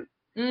obedient.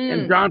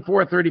 And John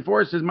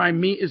 4:34 says, my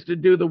meat is to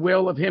do the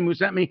will of him who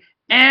sent me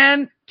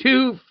and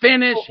to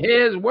finish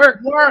his work.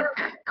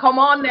 Come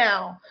on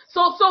now.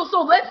 So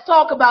let's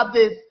talk about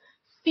this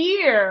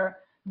fear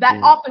that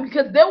often,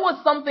 because there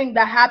was something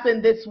that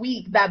happened this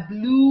week that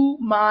blew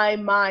my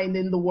mind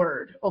in the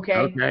word.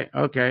 Okay.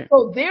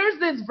 So there's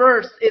this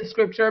verse in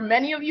scripture.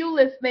 Many of you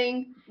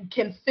listening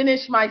can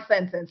finish my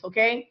sentence.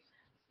 Okay.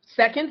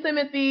 2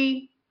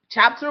 Timothy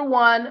chapter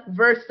 1,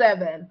 verse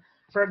 7.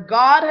 For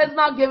God has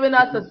not given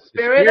us a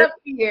spirit of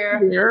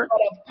fear, but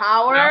of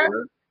power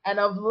and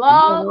of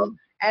love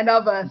and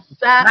of a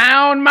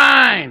sound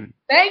mind.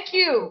 Thank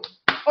you.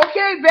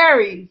 Okay,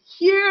 Barry,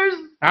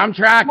 I'm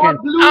tracking.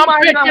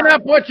 I'm picking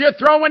up what you're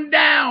throwing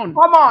down.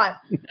 Come on.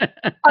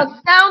 A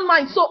sound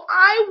mind. So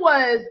I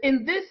was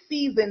in this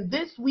season,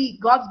 this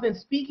week, God's been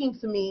speaking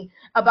to me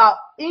about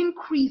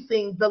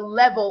increasing the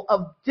level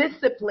of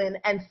discipline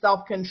and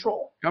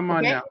self-control. Come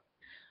on now.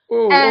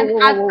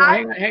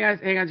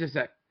 Hang on just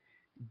a sec.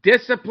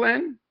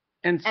 Discipline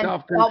and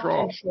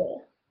self-control.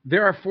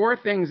 There are 4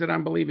 things that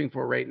I'm believing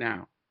for right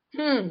now.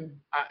 And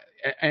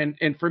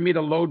for me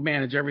to load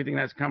manage everything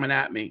that's coming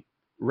at me.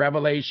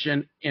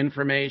 Revelation,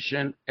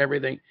 information,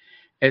 everything.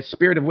 A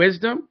spirit of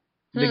wisdom,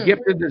 the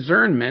gift of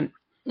discernment,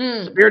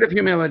 spirit of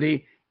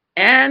humility,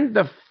 and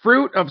the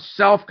fruit of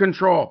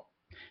self-control.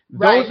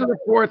 Those are the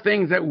 4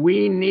 things that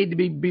we need to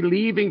be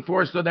believing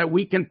for so that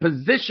we can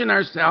position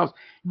ourselves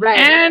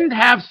and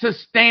have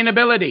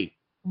sustainability.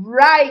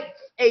 Right.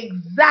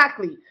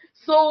 Exactly.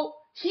 So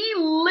he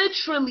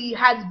literally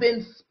has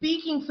been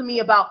speaking to me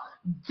about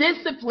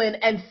discipline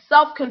and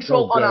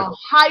self-control on a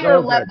higher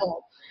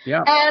level.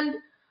 Yeah.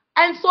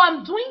 And so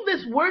I'm doing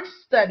this word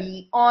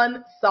study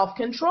on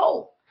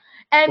self-control.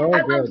 And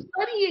as I'm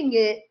studying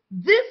it,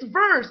 this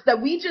verse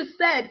that we just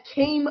said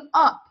came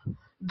up.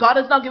 God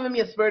has not given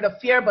me a spirit of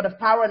fear, but of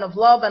power and of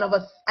love and of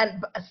a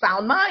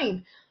sound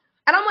mind.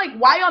 And I'm like,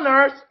 why on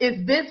earth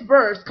is this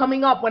verse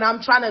coming up when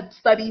I'm trying to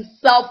study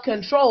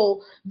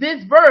self-control?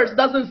 This verse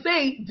doesn't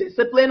say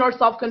discipline or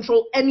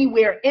self-control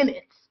anywhere in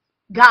it.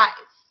 Guys,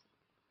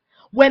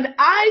 when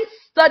I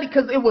studied,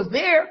 because it was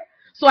there,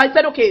 so I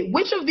said, okay,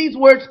 which of these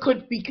words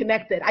could be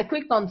connected? I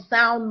clicked on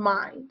sound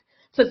mind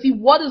to see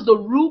what is the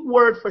root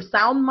word for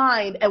sound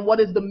mind and what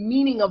is the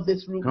meaning of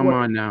this root word. Come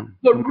on now.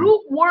 The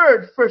root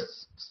word for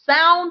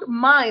sound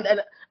mind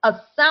and a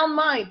sound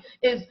mind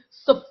is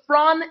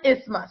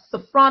sophronismus.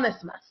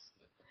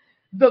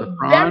 The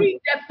very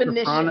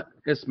definition.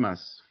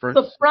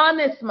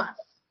 Sophronismus.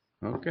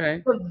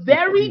 Okay. The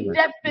very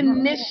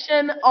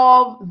definition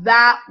of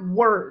that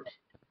word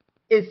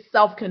is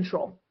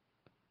self-control.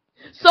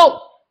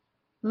 So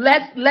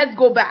let's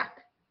go back.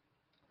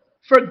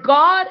 For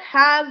God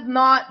has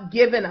not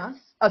given us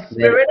a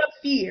spirit of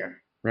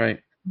fear,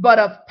 but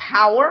of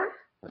power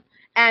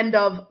and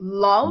of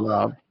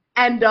love.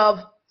 And of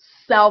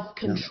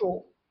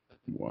self-control.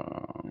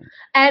 Wow.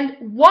 And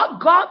what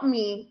got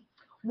me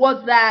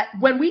was that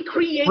when we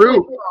create with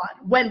God,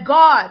 when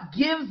God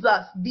gives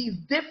us these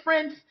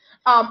different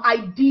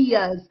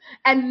ideas,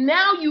 and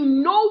now you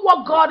know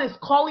what God is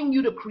calling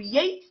you to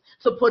create,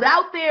 to put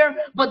out there,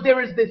 but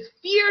there is this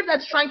fear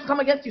that's trying to come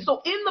against you.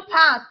 So in the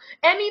past,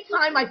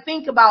 anytime I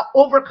think about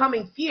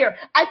overcoming fear,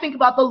 I think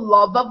about the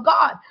love of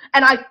God.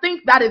 And I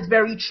think that is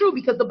very true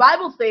because the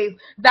Bible says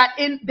that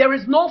there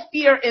is no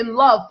fear in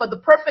love, for the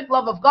perfect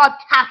love of God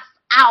casts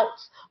out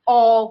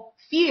all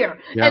fear.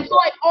 Yeah. And so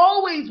I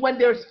always, when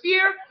there's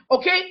fear,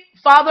 okay,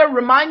 Father,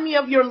 remind me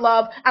of your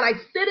love, and I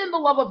sit in the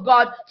love of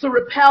God to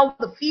repel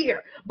the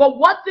fear. But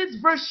what this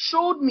verse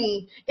showed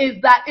me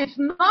is that it's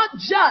not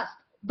just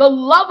the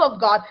love of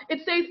God.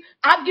 It says,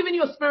 I've given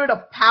you a spirit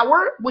of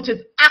power, which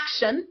is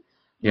action,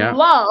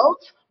 love,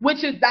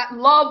 which is that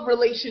love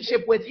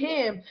relationship with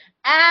him,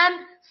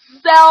 and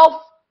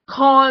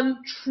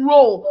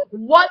self-control.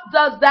 What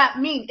does that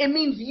mean? It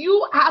means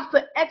you have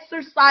to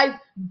exercise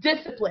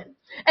discipline.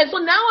 And so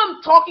now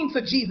I'm talking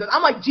to Jesus.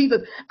 I'm like,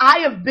 Jesus,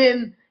 I have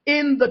been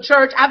in the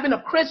church. I've been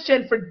a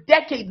Christian for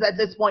decades at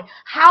this point.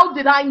 How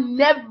did I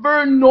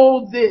never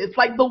know this?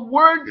 Like the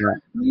word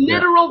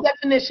literal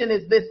definition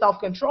is this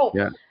self-control.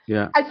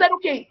 I said,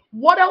 okay,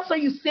 what else are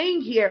you saying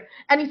here?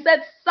 And he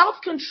said,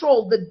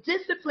 self-control, the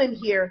discipline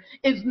here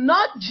is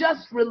not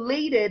just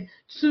related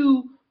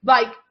to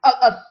like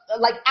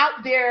like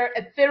out there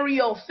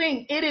ethereal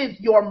thing. It is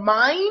your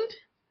mind.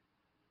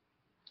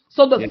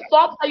 So the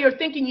thoughts that you're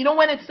thinking, you know,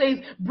 when it says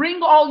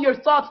bring all your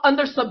thoughts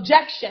under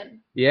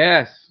subjection.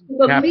 Yes.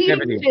 The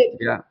leadership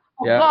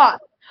of God.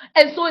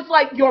 And so it's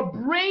like your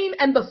brain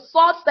and the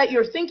thoughts that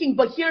you're thinking.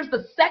 But here's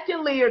the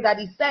second layer that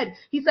he said.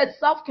 He said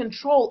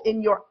self-control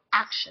in your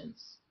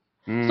actions.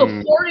 So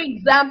for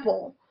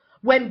example,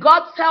 when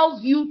God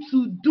tells you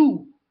to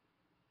do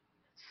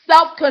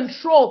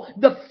self-control,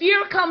 the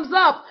fear comes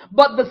up,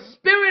 but the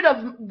Spirit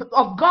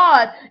of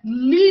God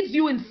leads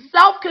you in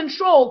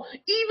self-control,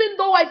 even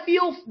though I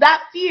feel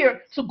that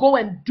fear to go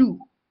and do.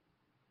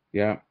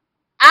 Yeah.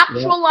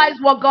 Actualize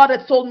what God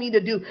has told me to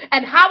do.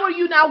 And how are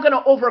you now going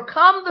to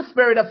overcome the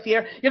spirit of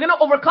fear? You're going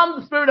to overcome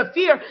the spirit of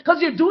fear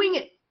because you're doing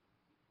it.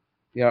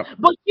 Yeah.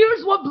 But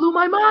here's what blew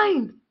my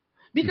mind.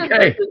 Because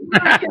this is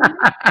very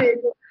connected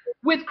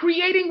with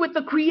creating with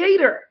the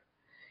Creator.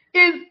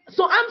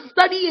 So I'm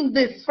studying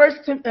this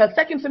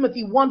 2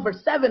 Timothy 1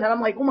 verse 7, and I'm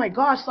like, oh my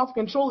gosh,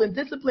 self-control and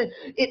discipline,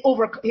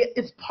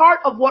 it's part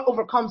of what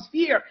overcomes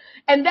fear.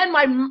 And then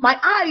my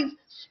eyes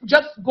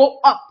just go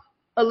up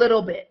a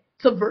little bit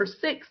to verse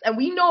 6, and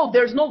we know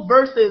there's no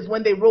verses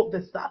when they wrote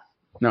this stuff.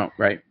 No,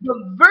 right.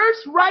 The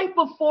verse right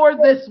before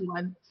this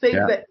one says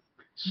this.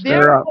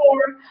 Stir up.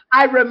 Therefore,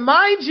 I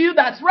remind you,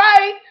 that's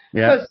right,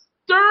 to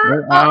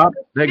stir up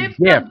the gift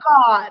of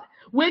God,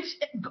 which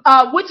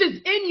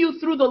is in you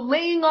through the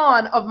laying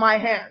on of my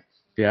hands.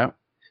 Yeah.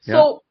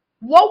 So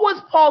what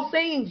was Paul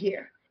saying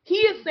here? He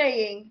is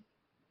saying,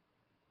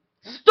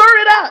 stir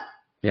it up.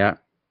 Yeah.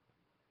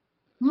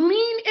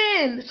 Lean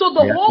in. So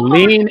the whole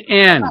lean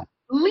in.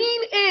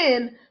 Lean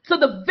in to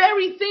the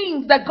very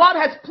things that God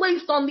has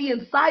placed on the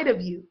inside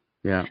of you.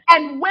 Yeah.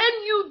 And when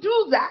you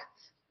do that,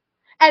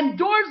 and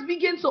doors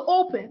begin to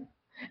open,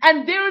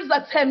 and there's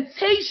a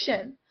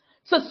temptation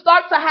to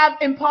start to have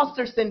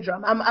imposter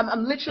syndrome. I'm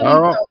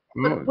literally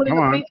putting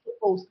a Facebook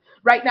post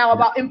right now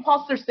about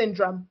imposter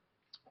syndrome.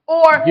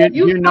 Or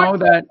you know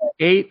that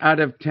 8 out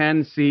of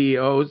 10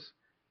 CEOs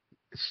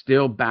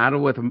still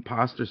battle with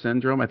imposter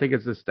syndrome. I think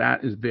it's the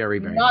stat is very,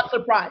 very not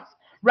surprised,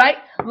 right?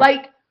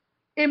 Like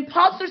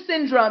imposter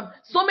syndrome.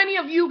 So many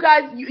of you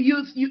guys,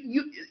 you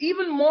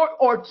even more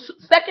or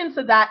second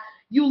to that,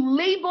 you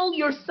label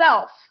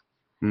yourself.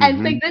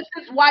 And say, this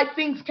is why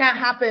things can't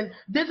happen.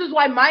 This is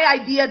why my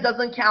idea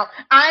doesn't count.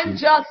 I'm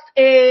just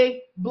a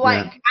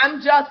blank.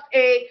 I'm just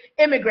a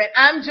immigrant.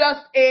 I'm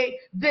just a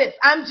this.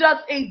 I'm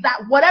just a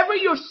that. Whatever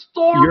your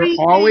story is.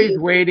 You're always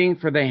waiting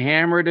for the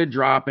hammer to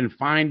drop and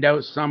find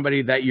out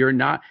somebody that you're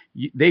not.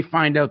 They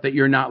find out that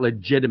you're not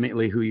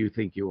legitimately who you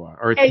think you are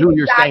or who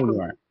you're saying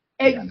you are.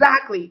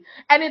 Exactly.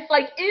 And it's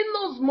like in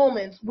those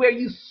moments where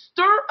you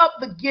stir up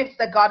the gifts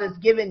that God has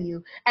given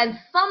you, and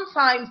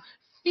sometimes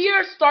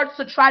fear starts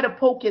to try to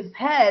poke his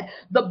head.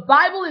 The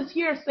Bible is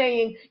here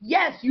saying,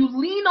 yes, you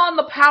lean on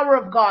the power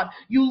of God.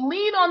 You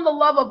lean on the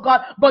love of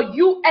God, but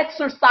you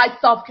exercise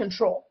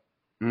self-control.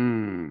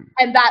 And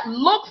that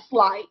looks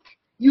like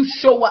you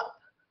show up.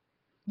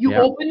 You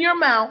open your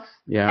mouth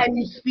and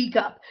you speak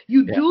up.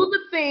 You do the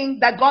thing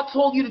that God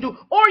told you to do,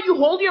 or you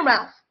hold your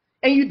mouth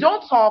and you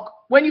don't talk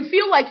when you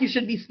feel like you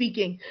should be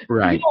speaking.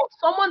 Right. You know,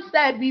 someone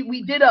said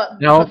we did a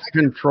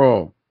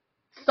self-control.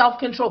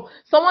 Self-control.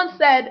 Someone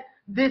said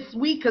this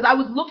week, because I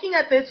was looking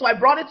at this, so I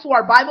brought it to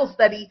our Bible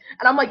study,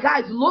 and I'm like,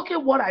 guys, look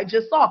at what I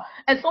just saw.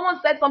 And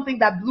someone said something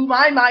that blew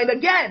my mind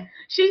again.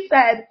 She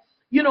said,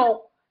 you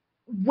know,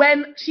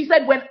 when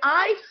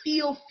I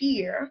feel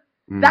fear,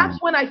 that's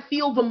when I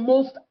feel the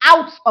most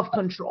out of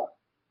control.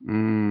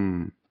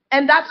 And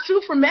that's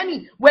true for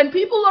many. When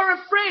people are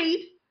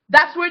afraid,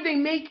 that's where they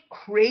make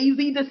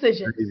crazy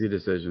decisions. Crazy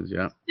decisions,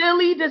 yeah.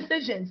 Silly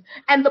decisions.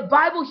 And the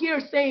Bible here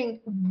is saying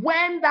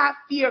when that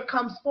fear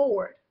comes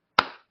forward,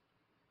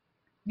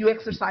 you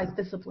exercise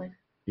discipline.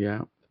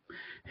 Yeah.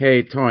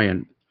 Hey,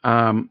 Toyin,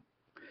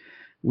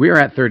 we're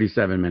at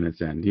 37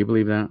 minutes in. Do you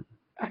believe that?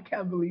 I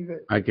can't believe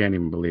it. I can't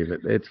even believe it.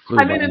 It's flew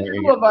I mean, by. it's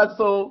two of us,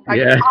 so I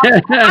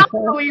have to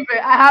believe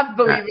it. I have to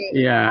believe it.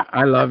 Yeah,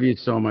 I love you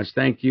so much.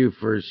 Thank you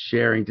for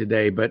sharing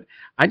today. But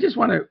I just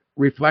want to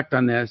reflect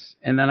on this,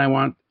 and then I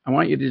want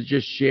you to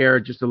just share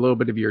just a little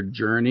bit of your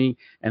journey,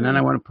 and then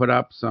I want to put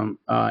up some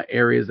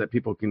areas that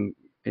people can,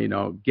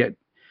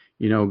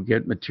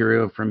 get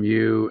material from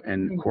you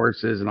and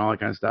courses and all that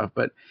kind of stuff.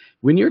 But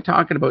when you're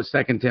talking about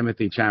 2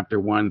 Timothy chapter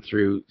 1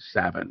 through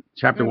 7,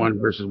 chapter 1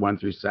 verses 1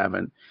 through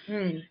 7,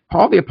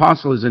 Paul the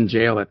apostle is in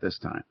jail at this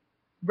time.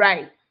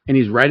 Right. And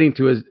he's writing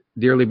to his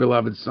dearly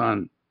beloved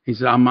son. He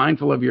said, I'm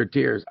mindful of your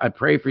tears. I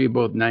pray for you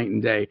both night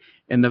and day.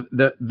 And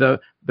the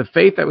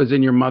faith that was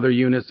in your mother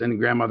Eunice and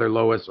grandmother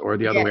Lois, or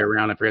the other way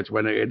around, I forget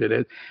what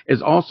it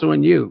is also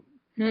in you.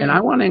 And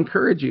I want to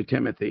encourage you,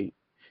 Timothy.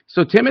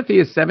 So Timothy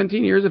is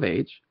 17 years of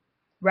age.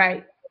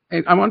 Right.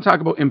 And I want to talk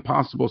about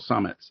impossible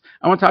summits.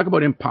 I want to talk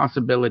about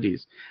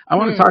impossibilities. I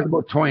want to talk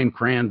about Toyin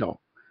Crandell.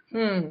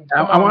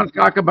 I want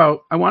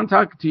to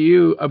talk to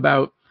you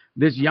about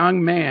this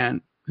young man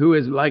who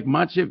is like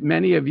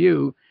many of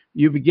you.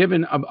 You've been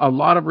given a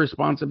lot of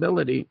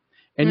responsibility,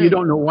 and you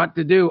don't know what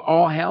to do.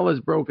 All hell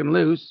is broken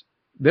loose.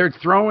 They're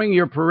throwing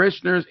your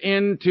parishioners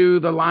into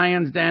the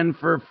lion's den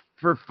for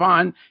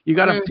fun. You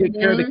got to take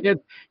care of the kids.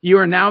 You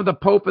are now the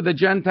Pope of the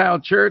Gentile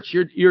church.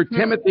 You're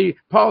Timothy,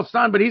 Paul's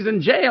son, but he's in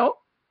jail.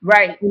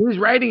 Right. He's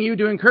writing you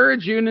to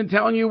encourage you and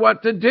telling you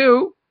what to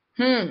do.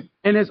 And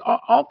there's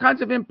all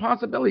kinds of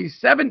impossibilities.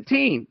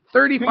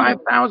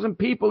 35,000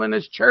 people in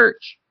his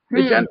church,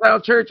 the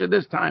Gentile church at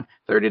this time,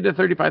 30 to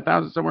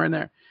 35,000, somewhere in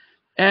there.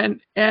 And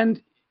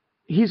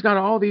he's got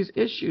all these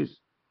issues.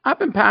 I've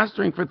been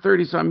pastoring for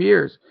 30 some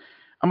years.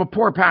 I'm a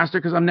poor pastor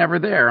because I'm never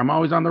there. I'm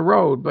always on the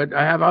road, but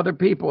I have other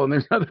people, and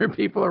there's other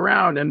people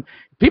around, and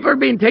people are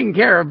being taken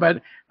care of.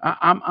 But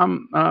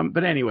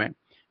but anyway,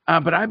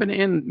 but I've been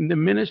in the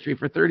ministry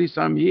for 30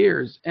 some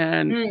years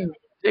and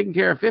taking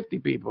care of 50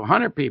 people,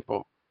 100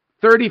 people,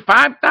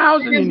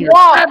 35,000 in your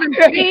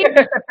 17.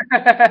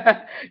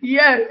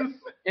 Yes.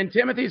 And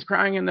Timothy's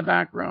crying in the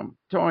back room.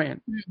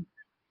 Toyin,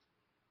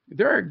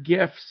 there are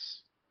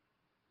gifts,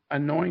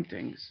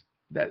 anointings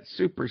that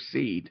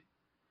supersede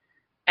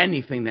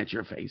anything that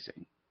you're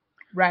facing.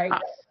 Right.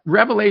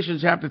 Revelation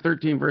chapter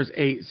 13, verse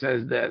 8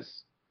 says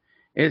this.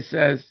 It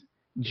says,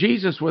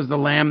 Jesus was the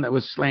lamb that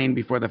was slain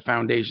before the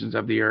foundations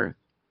of the earth,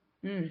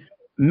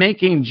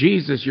 making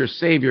Jesus your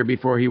savior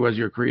before he was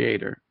your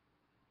creator.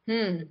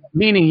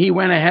 Meaning he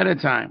went ahead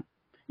of time.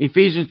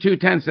 Ephesians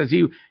 2:10 says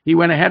he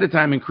went ahead of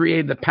time and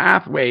created the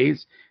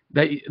pathways,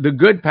 that the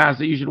good paths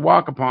that you should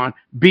walk upon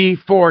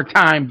before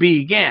time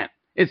began.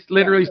 It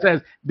literally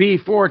says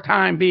before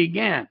time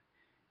began.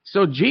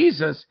 So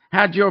Jesus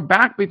had your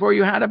back before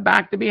you had a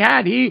back to be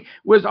had. He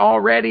was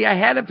already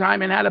ahead of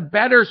time and had a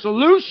better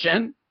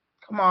solution.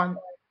 Come on.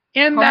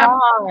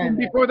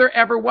 Before there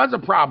ever was a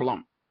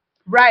problem.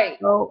 Right.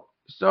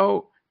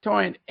 So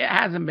Toyin, it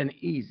hasn't been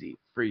easy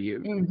for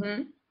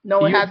you.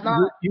 No, it has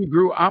not. You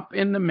grew up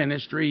in the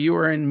ministry. You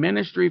were in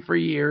ministry for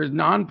years,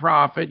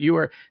 nonprofit. You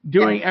were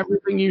doing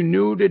everything you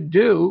knew to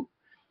do.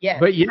 Yes.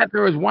 But yet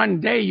there was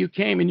one day you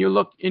came and you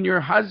looked, and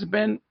your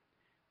husband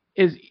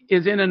is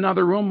in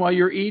another room while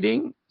you're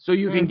eating, so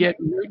you can get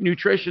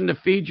nutrition to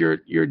feed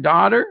your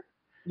daughter.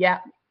 Yeah.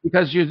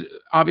 Because you're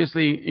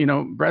obviously,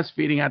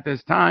 breastfeeding at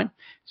this time.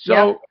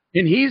 So,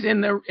 and he's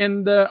in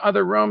the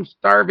other room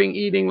starving,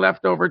 eating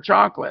leftover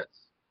chocolates.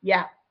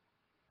 Yeah.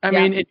 I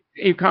mean,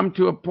 you come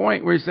to a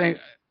point where you're saying,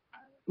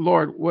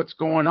 Lord, what's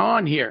going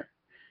on here?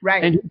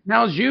 Right. And he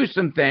tells you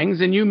some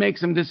things and you make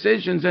some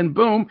decisions, and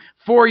boom,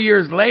 4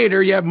 years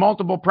later, you have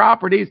multiple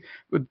properties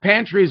with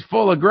pantries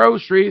full of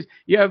groceries.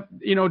 You have,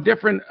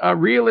 different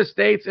real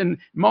estates and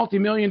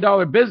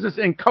multi-million-dollar business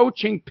and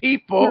coaching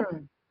people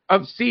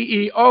of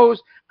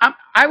CEOs.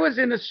 I was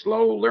in a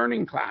slow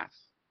learning class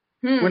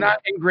when I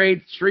was in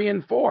grade 3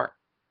 and 4.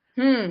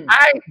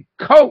 I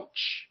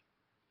coach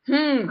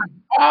my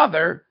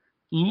father,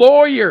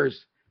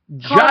 lawyers,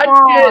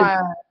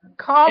 judges,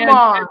 come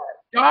on,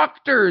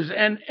 doctors,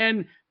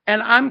 and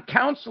I'm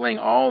counseling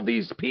all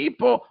these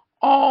people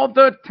all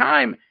the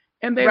time,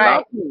 and they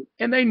love me,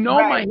 and they know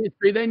my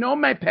history, they know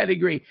my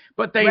pedigree,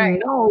 but they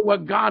know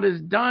what God has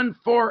done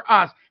for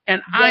us,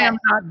 and I am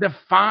not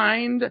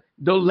defined,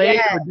 delayed,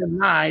 or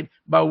denied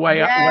by what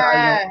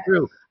I went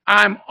through.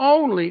 I'm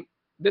only,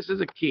 this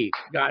is a key,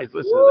 guys,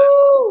 listen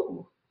to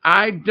this.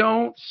 I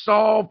don't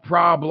solve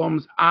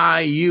problems,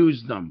 I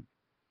use them.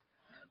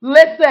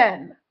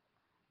 Listen,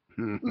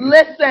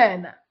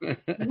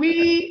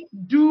 we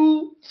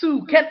do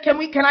too.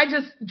 Can I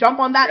just jump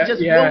on that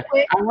real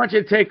quick? I want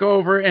you to take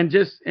over and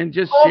just oh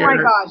share. My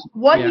gosh,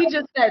 what he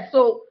just said.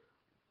 So,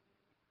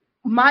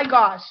 my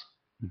gosh,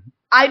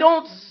 I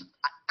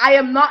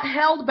am not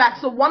held back.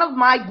 So one of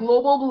my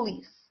global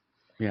beliefs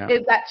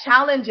is that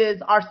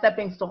challenges are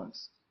stepping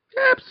stones.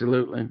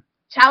 Absolutely.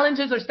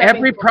 Challenges are stepping stones.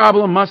 Every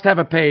problem must have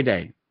a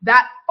payday.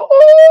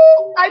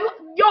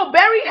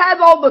 Barry has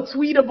all the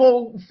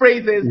tweetable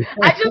phrases.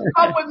 I just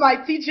come with my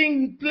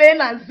teaching plain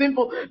and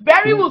simple.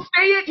 Barry will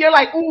say it, you're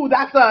like, ooh,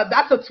 that's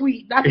a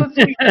tweet. That's a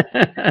tweet.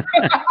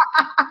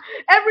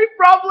 Every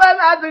problem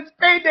has its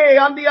payday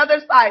on the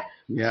other side.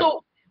 Yeah.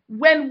 So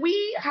when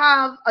we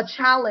have a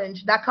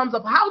challenge that comes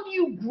up, how do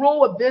you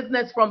grow a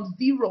business from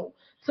zero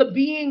to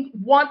being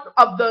one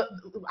of the,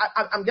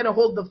 I'm going to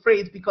hold the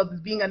phrase because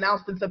it's being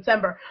announced in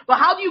September, but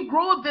how do you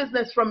grow a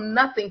business from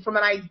nothing, from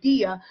an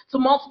idea to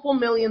multiple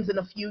millions in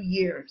a few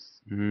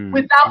years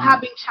without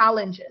having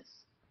challenges,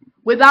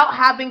 without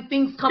having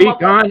things come up?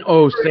 Speak on,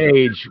 oh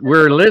sage,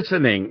 we're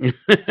listening.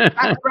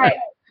 That's right.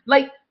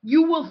 Like,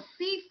 you will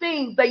see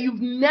things that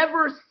you've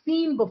never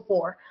seen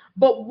before.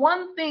 But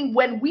one thing,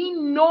 when we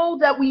know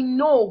that we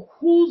know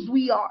whose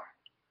we are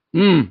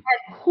and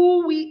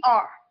who we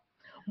are,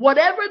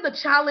 whatever the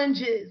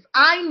challenge is,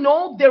 I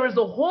know there is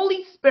a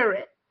Holy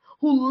Spirit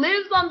who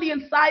lives on the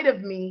inside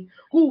of me,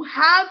 who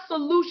has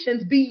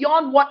solutions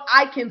beyond what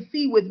I can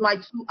see with my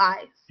 2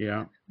 eyes.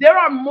 Yeah. There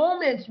are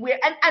moments where,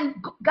 and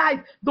guys,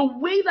 the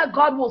way that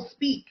God will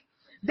speak,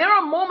 there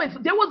are moments,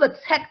 there was a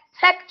tech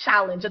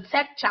challenge,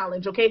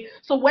 okay?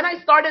 So when I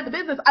started the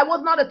business, I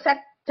was not a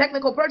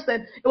technical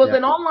person. It was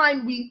an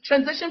online, we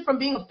transitioned from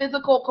being a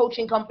physical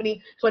coaching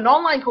company to an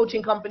online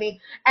coaching company.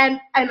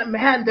 And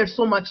man, there's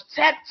so much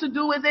tech to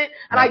do with it.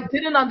 And I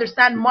didn't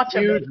understand much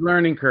of it. Huge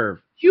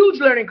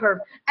learning curve.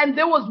 And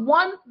there was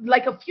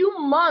a few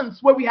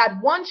months where we had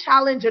one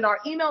challenge in our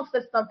email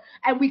system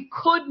and we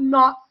could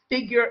not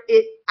figure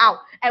it out.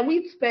 And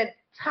we spent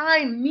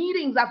time,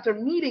 meetings after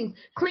meetings,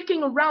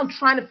 clicking around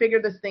trying to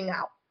figure this thing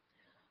out.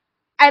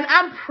 And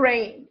I'm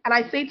praying and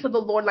I say to the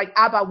Lord, like,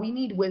 Abba, we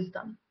need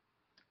wisdom.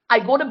 I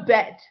go to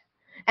bed,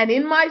 and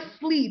in my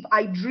sleep,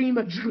 I dream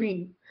a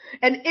dream.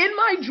 And in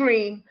my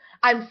dream,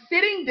 I'm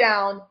sitting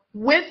down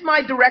with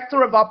my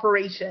director of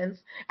operations,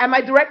 and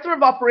my director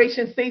of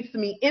operations says to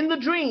me in the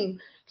dream,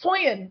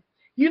 Toyin,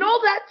 You know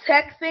that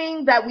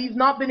texting that we've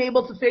not been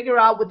able to figure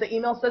out with the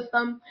email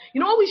system?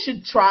 You know what we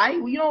should try?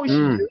 You know what we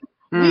should do?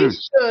 We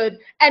should,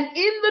 and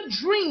in the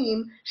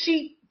dream,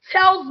 she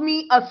tells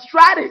me a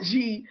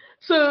strategy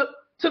to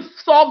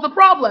solve the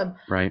problem.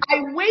 Right.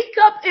 I wake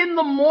up in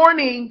the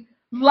morning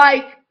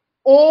like,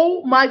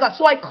 oh my God.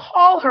 So I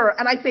call her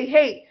and I say,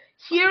 hey,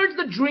 here's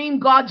the dream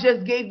God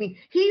just gave me.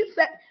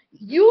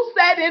 You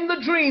said in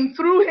the dream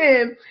through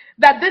him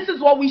that this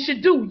is what we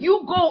should do.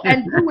 You go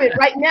and do it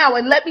right now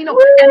and let me know.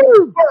 And it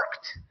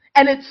worked.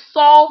 And it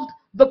solved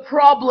the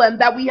problem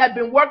that we had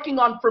been working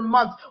on for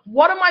months.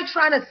 What am I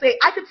trying to say?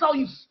 I could tell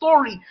you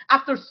story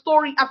after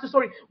story after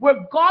story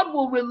where God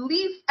will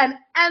release an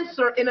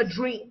answer in a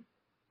dream.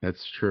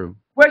 That's true.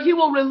 Where he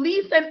will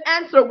release an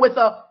answer with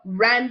a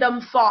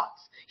random thought.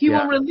 He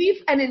will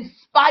release an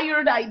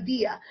inspired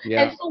idea.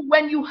 Yeah. And so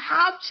when you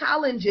have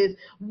challenges,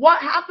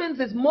 what happens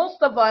is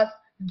most of us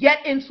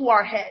get into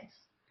our heads.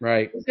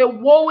 Right. Say,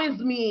 woe is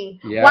me.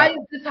 Yeah. Why is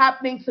this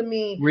happening to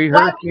me?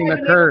 Rehearsing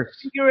the curse.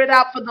 Figure it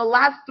out for the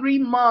last 3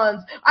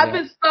 months. I've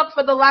been stuck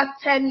for the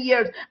last 10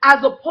 years.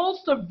 As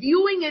opposed to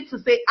viewing it to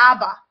say,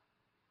 Abba,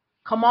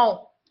 come on.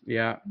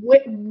 Yeah.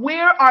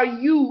 Where are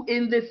you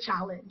in this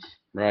challenge?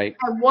 Right.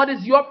 And what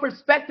is your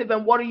perspective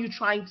and what are you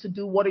trying to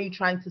do? What are you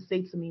trying to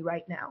say to me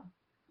right now?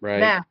 Right.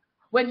 Now,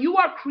 when you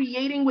are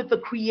creating with the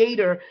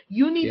Creator,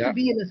 you need to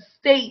be in a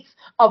state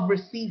of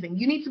receiving.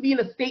 You need to be in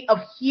a state of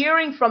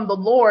hearing from the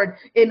Lord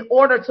in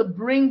order to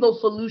bring those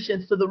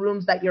solutions to the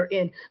rooms that you're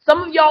in.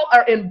 Some of y'all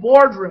are in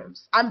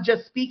boardrooms. I'm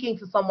just speaking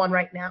to someone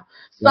right now.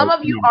 Some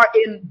of you are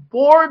in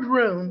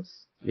boardrooms.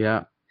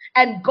 Yeah.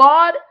 And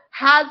God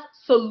has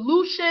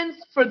solutions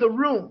for the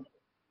room.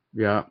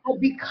 Yeah. But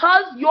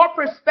because your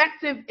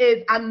perspective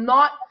is, I'm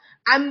not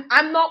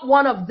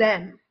one of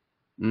them.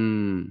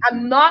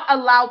 I'm not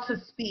allowed to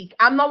speak.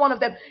 I'm not one of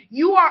them.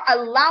 You are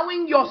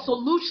allowing your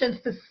solutions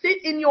to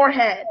sit in your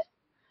head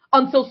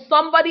until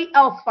somebody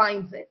else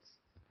finds it.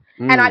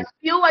 And I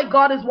feel like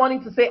God is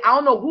wanting to say, I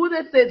don't know who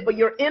this is, but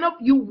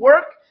you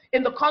work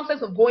in the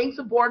context of going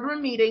to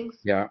boardroom meetings.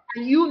 Yeah.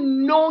 And you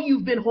know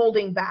you've been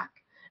holding back.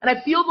 And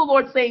I feel the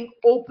Lord saying,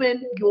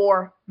 open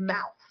your mouth.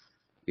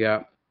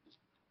 Yeah.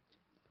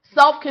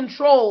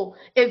 Self-control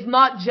is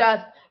not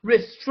just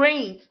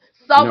restraint.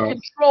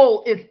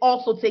 Self-control is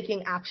also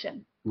taking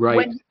action. Right.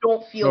 When you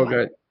don't feel so like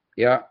good. it.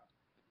 Yeah.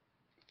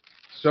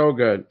 So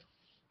good.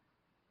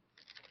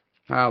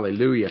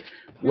 Hallelujah.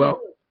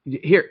 Well,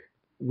 here,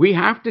 we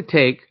have to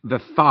take the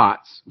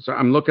thoughts. So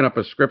I'm looking up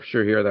a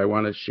scripture here that I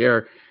want to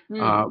share.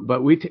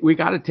 But we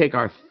got to take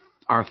our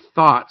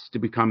thoughts to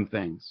become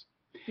things.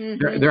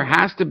 There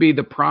has to be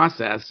the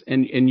process,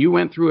 and you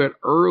went through it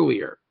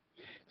earlier.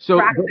 So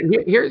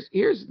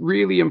here's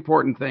really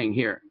important thing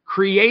here.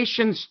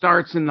 Creation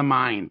starts in the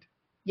mind.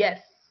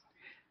 Yes.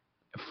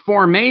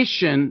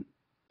 Formation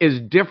is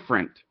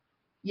different.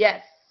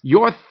 Yes.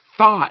 Your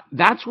thought,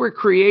 that's where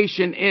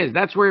creation is.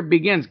 That's where it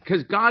begins.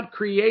 Because God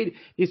created,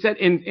 he said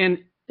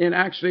in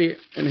actually,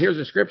 and here's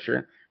a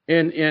scripture,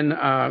 in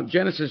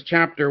Genesis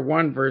chapter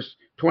 1, verse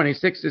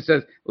 26, it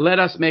says, let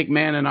us make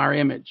man in our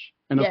image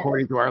and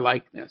according to our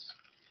likeness.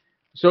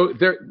 So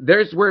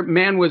there's where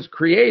man was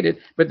created,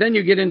 but then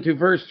you get into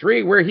verse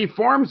 3 where he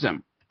forms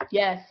him.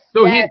 Yes.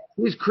 So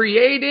he's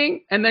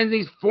creating and then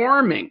he's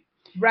forming.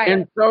 Right.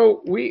 And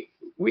so we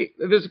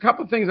there's a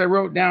couple of things I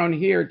wrote down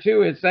here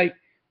too. It's like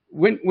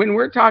when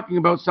we're talking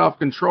about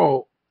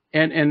self-control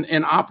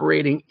and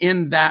operating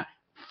in that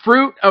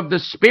fruit of the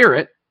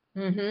Spirit,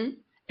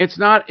 it's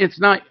not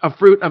a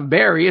fruit of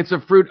berry, it's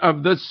a fruit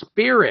of the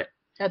Spirit.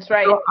 That's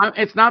right. So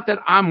it's not that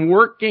I'm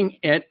working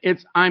it,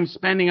 it's I'm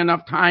spending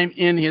enough time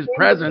in his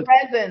presence.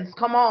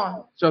 Come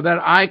on. So that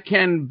I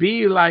can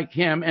be like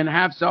him and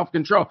have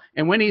self-control.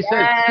 And when he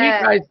says speak,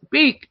 I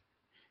speak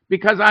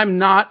because I'm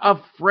not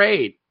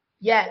afraid.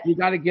 Yes. You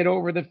got to get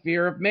over the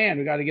fear of man.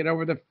 We got to get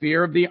over the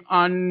fear of the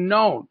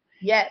unknown.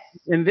 Yes.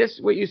 And this,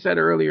 what you said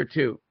earlier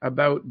too,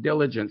 about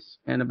diligence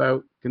and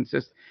about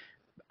consistency.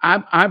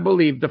 I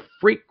believe the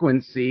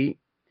frequency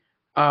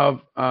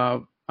of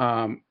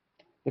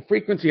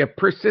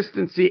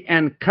persistency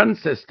and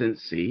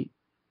consistency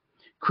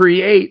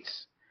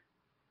creates,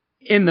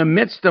 in the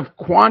midst of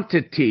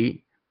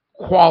quantity,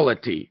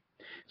 quality.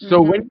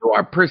 So when you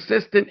are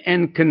persistent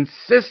and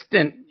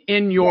consistent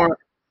in your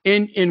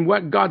in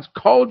what God's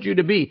called you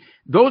to be,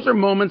 those are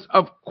moments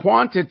of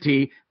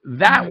quantity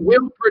that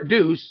will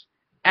produce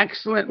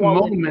excellent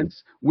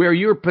moments where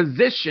you're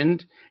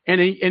positioned and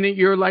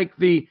you're like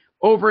the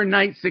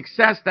overnight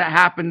success that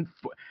happened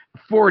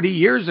 40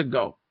 years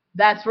ago.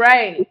 That's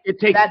right. It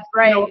takes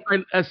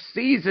a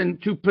season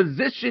to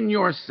position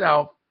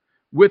yourself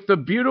with the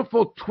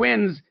beautiful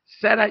twins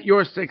set at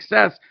your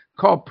success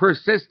called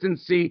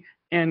persistency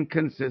and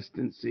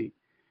consistency.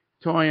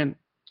 Toyin,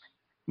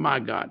 my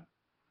God,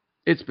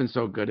 it's been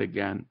so good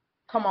again.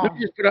 Come on.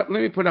 Let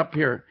me put up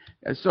here.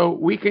 So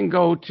we can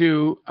go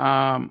to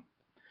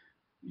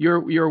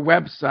your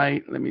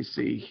website. Let me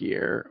see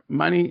here.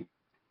 Money.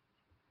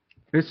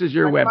 This is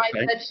your website.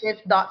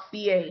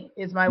 Moneymindset.ca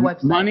is my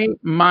website.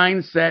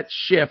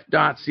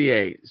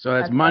 MoneymindsetShift.ca. So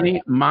that's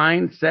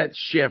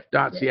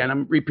moneymindsetShift.ca. And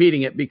I'm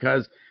repeating it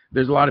because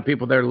there's a lot of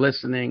people that are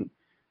listening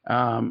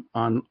on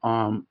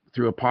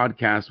through a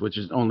podcast, which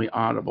is only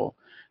audible.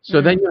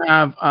 So then you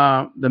have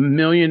the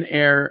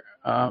Millionaire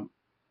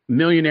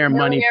Money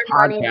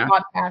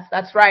Podcast.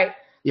 That's right.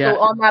 Yeah.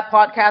 So on that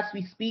podcast,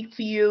 we speak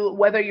to you,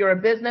 whether you're a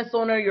business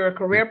owner, you're a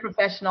career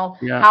professional,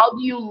 Yeah. how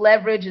do you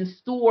leverage and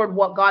steward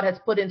what God has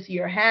put into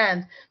your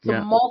hands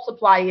to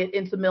multiply it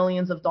into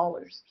millions of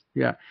dollars?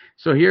 Yeah.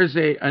 So here's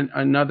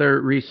another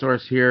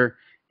resource here,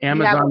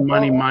 Amazon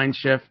Money Mind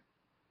Shift.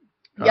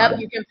 Yep,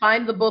 you can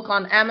find the book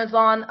on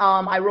Amazon.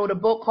 I wrote a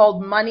book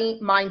called Money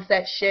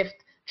Mindset Shift,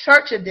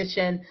 Church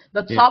Edition,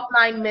 the top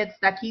 9 myths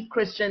that keep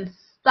Christians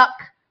stuck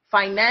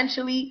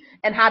financially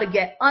and how to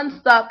get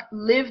unstuck,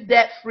 live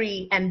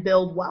debt-free, and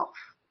build wealth.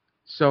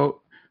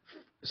 So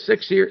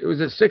 6 years,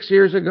 was it 6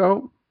 years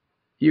ago?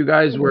 You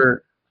guys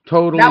were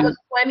totally... That was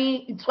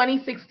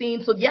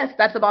 2016. So yes,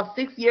 that's about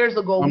 6 years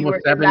ago.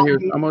 Almost 7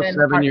 years. Almost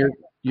 7 years.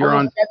 You're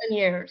on 7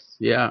 years.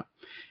 Yeah.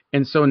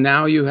 And so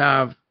now you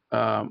have,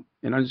 and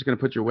I'm just going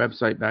to put your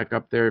website back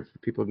up there if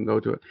people can go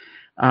to it.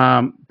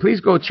 Please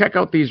go check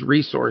out these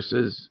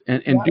resources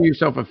and do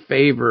yourself a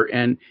favor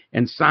and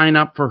sign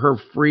up for her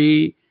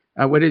free.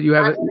 What did you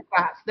have?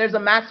 Masterclass. There's a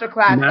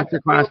masterclass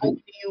available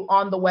to you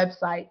on the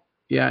website.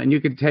 Yeah, and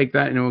you can take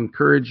that and it'll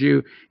encourage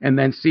you, and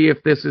then see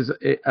if this is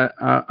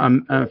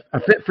a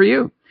fit for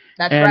you.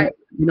 That's right.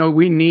 You know,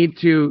 we need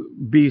to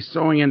be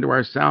sowing into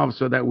ourselves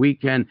so that we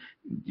can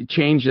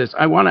change this.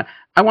 I want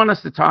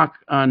us to talk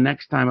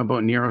next time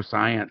about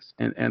neuroscience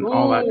and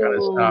all that kind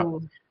of stuff,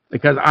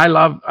 because I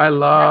love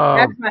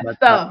that's my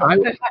stuff.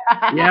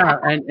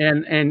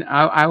 And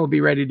I will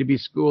be ready to be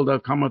schooled. I'll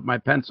come with my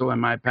pencil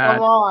and my pad.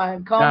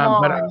 Come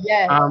on,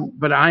 yes.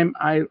 But I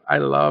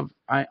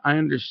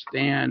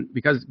understand,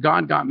 because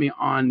God got me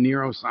on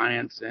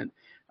neuroscience and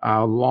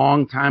a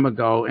long time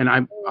ago, and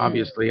I'm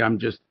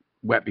just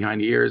wet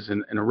behind the ears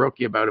and a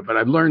rookie about it, but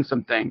I've learned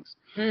some things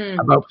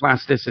about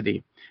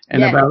plasticity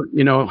and about,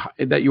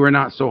 that you are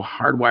not so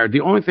hardwired. The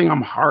only thing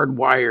I'm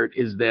hardwired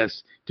is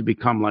this, to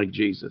become like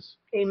Jesus.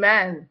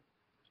 Amen.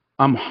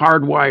 I'm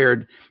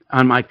hardwired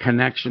on my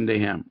connection to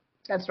him.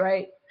 That's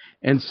right.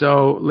 And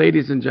so,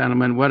 ladies and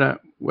gentlemen, what a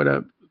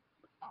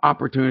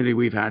opportunity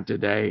we've had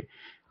today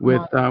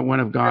with one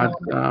of God's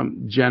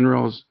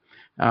generals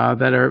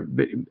that are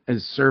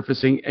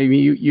surfacing. I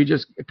mean, you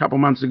just a couple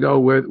months ago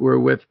were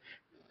with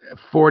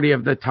 40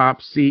 of the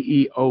top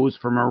CEOs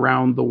from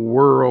around the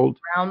world.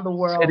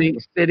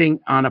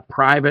 Sitting on a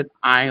private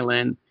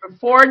island for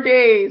 4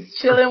 days,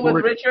 chilling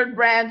with Richard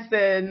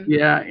Branson.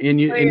 Yeah, and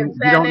you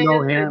don't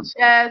know him. And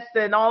chess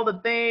and all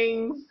the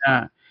things.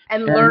 Yeah.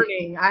 And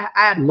learning. I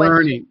had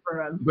questions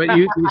for him. But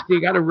you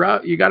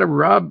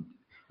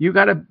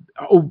got to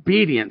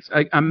obedience.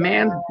 A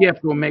man's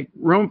gift will make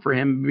room for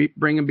him,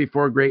 bring him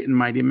before great and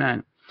mighty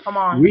men. Come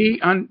on. We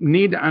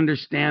need to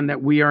understand that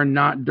we are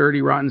not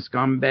dirty, rotten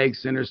scumbags,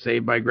 sinners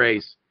saved by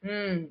grace.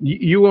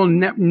 You will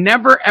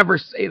never, ever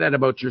say that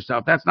about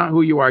yourself. That's not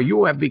who you are.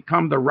 You have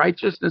become the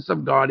righteousness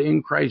of God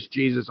in Christ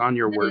Jesus on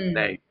your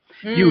workday.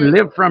 You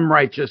live from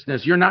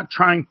righteousness. You're not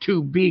trying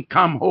to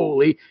become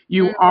holy.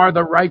 You are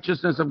the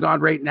righteousness of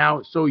God right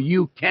now, so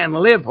you can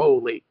live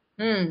holy.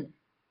 And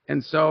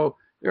so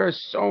there are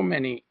so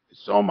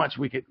much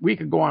we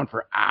could go on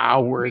for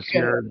hours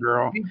here,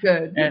 girl. We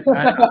could. And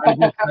I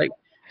just like,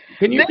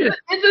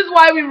 this is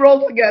why we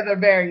roll together,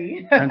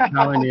 Barry. I'm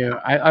telling you,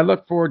 I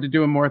look forward to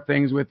doing more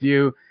things with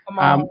you.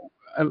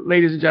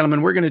 Ladies and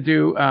gentlemen, we're going to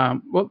do,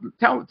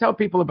 tell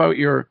people about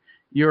your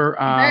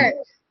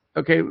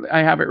okay,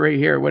 I have it right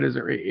here. What is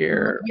it right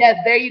here? Yes,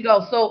 there you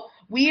go. So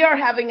we are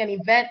having an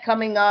event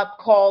coming up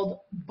called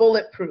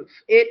Bulletproof.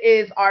 It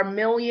is our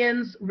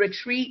Millions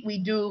Retreat. We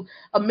do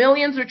a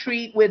Millions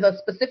Retreat with a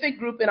specific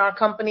group in our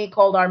company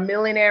called our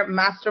Millionaire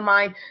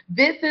Mastermind.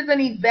 This is an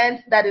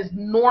event that is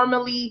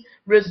normally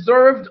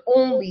reserved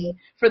only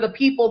for the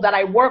people that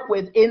I work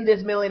with in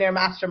this Millionaire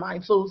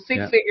Mastermind. So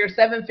 6-figure,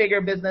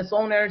 7-figure business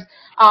owners.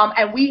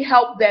 And we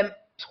help them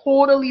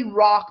totally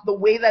rock the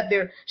way that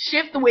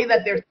shift the way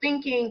that they're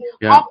thinking,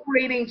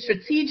 operating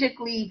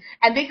strategically,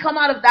 and they come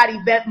out of that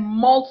event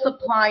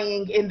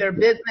multiplying in their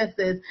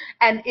businesses.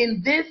 And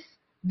in this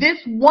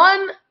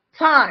one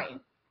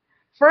time,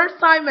 first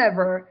time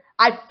ever,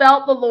 I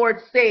felt the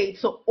Lord say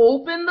to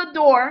open the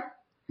door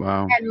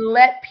and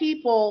let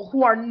people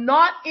who are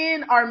not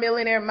in our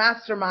Millionaire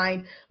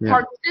Mastermind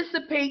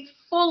participate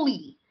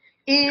fully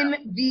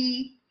in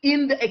the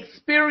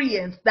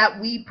experience that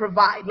we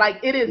provide.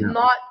 Like, it is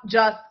not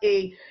just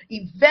a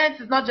event,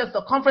 it's not just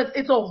a conference,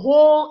 it's a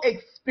whole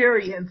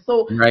experience.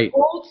 So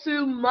go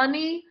to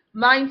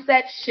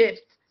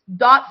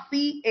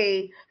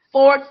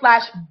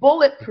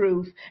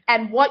moneymindsetShift.ca/bulletproof,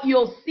 and what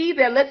you'll see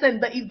there,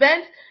 listen, the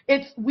event,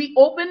 we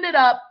opened it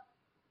up.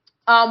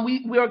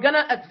 We are going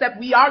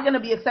to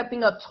be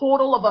accepting a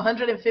total of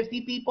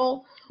 150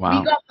 people.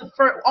 We got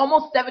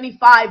almost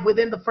 75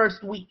 within the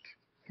first week.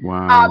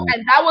 Wow.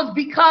 And that was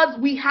because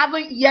we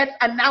haven't yet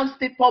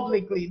announced it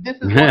publicly. This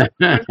is one of the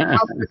first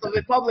announcements of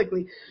it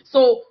publicly.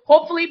 So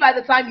hopefully by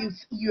the time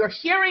you're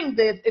hearing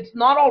this, it's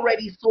not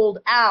already sold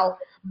out.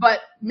 But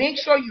make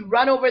sure you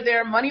run over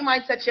there,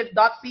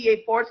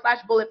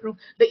 moneymindsetShift.ca/bulletproof.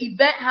 The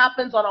event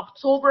happens on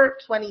October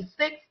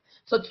 26th.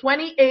 So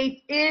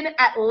 28th in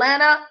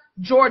Atlanta,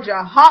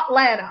 Georgia, hot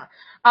Atlanta.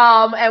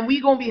 And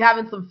we're going to be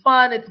having some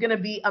fun. It's going to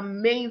be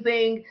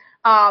amazing.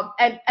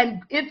 And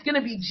it's going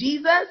to be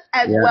Jesus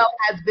as well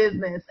as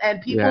business.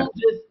 And people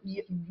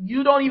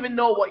you don't even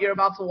know what you're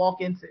about to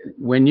walk into.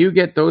 When you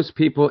get those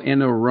people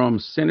in a room,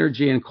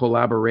 synergy and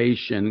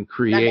collaboration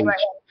creates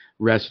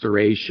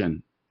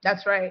restoration.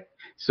 That's right.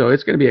 So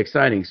it's going to be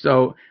exciting.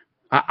 So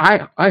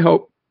I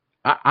hope,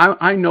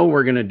 I know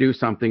we're going to do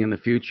something in the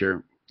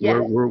future.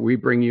 Yes. Where we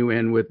bring you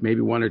in with maybe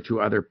one or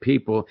two other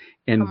people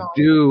and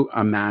do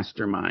a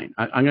mastermind.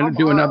 I'm going to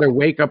do another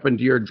Wake Up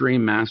Into Your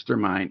Dream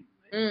mastermind.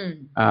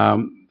 It's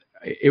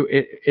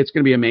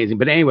going to be amazing.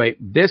 But anyway,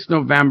 this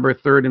November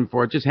 3rd and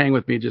 4th, just hang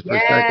with me just for a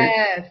second.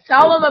 Yes,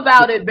 tell them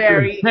about it,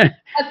 Barry.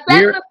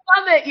 Ascend the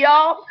summit,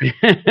 y'all.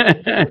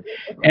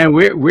 And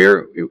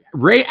we're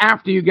right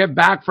after you get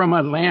back from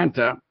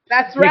Atlanta.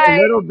 That's right. Take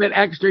a little bit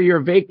extra your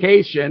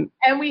vacation.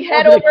 And we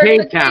head over to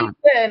Kingston.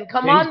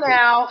 Come on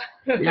now.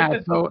 Yeah,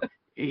 so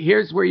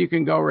here's where you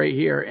can go right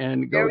here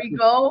and go. There we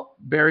go.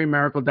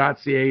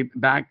 BarryMaracle.ca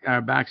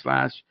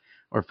backslash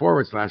or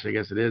forward slash, I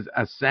guess it is,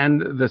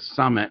 Ascend the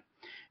Summit.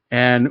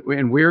 And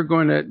we're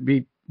going to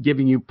be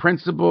giving you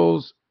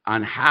principles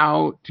on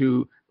how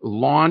to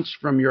launch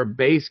from your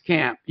base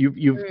camp.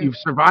 You've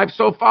survived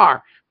so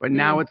far, but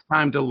now it's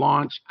time to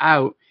launch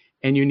out.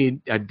 And you need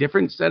a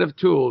different set of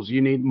tools.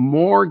 You need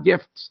more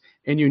gifts,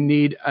 and you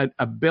need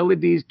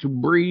abilities to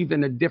breathe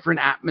in a different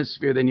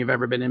atmosphere than you've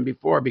ever been in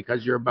before,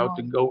 because you're about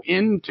to go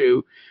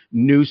into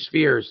new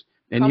spheres.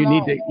 And you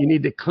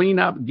need to clean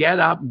up, get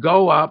up,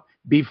 go up,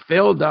 be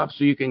filled up,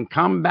 so you can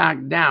come back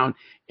down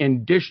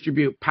and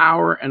distribute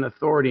power and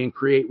authority and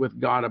create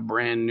with God a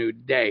brand new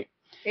day.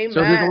 Amen.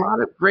 So there's a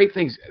lot of great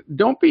things.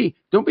 Don't be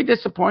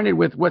disappointed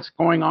with what's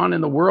going on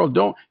in the world.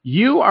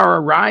 You are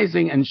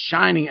arising and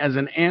shining as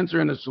an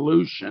answer and a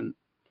solution,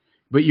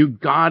 but you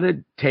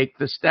gotta take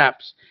the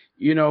steps.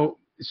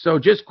 So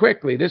just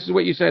quickly, this is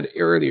what you said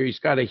earlier. You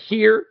just gotta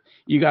hear,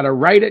 you gotta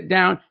write it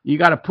down, you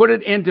gotta put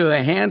it into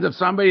the hands of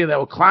somebody that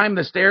will climb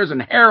the stairs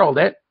and herald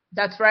it.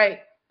 That's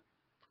right.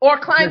 Or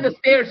climb the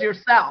stairs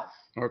yourself.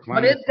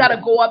 But it's got to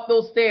go up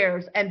those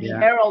stairs and be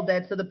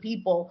heralded to the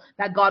people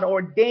that God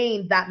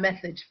ordained that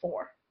message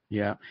for.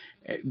 Yeah.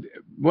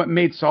 What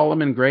made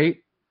Solomon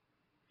great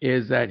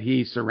is that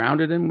he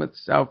surrounded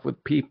himself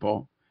with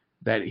people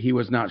that he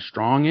was not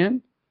strong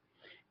in,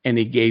 and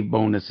he gave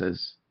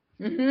bonuses.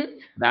 Mm-hmm.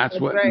 That's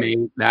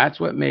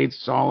what made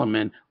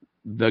Solomon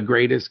the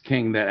greatest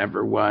king that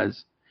ever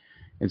was.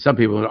 And some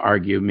people would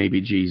argue maybe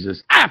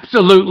Jesus.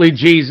 Absolutely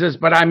Jesus.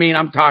 But I mean,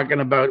 I'm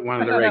talking about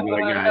one of the regular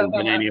guys.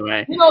 But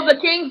anyway. The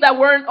kings that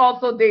weren't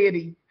also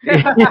deity.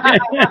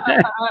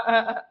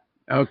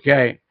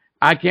 Okay.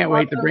 I can't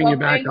wait to bring you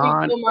back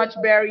on. Thank you so much,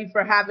 Barry,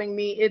 for having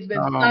me. It's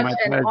been such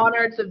an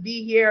honor to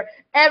be here.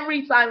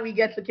 Every time we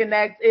get to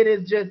connect, it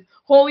is just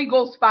Holy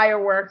Ghost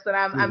fireworks. And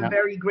I'm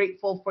very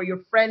grateful for your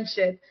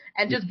friendship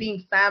and just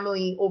being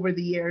family over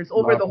the years,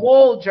 over the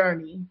whole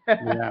journey.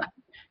 Yeah.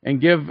 And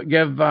give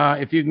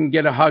if you can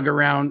get a hug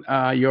around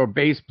your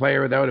bass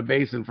player without a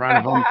bass in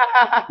front of him,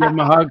 give him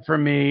a hug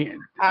from me.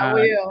 I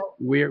will.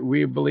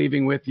 We're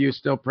believing with you,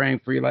 still praying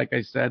for you, like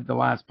I said, the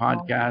last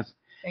podcast.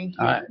 Thank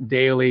you.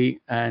 Daily,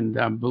 and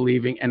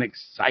believing and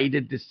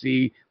excited to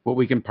see what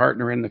we can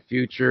partner in the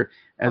future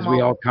as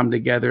we all come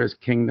together as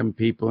kingdom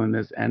people in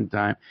this end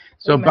time.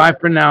 So bye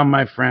for now,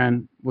 my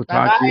friend. We'll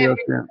talk to you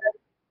soon.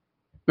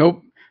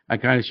 Nope.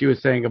 She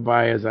was saying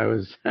goodbye as I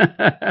was.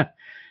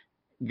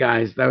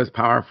 Guys, that was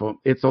powerful.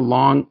 It's a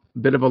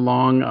bit of a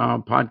long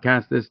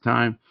podcast this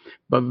time,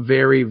 but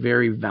very,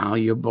 very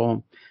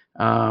valuable.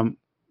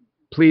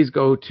 Please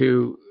go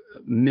to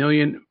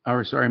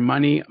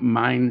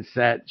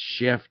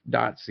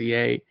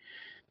moneymindsetShift.ca.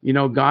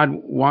 God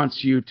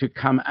wants you to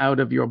come out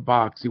of your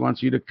box. He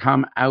wants you to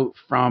come out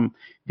from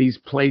these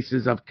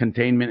places of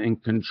containment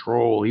and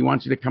control. He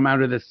wants you to come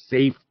out of the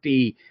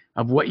safety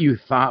of what you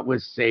thought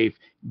was safe.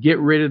 Get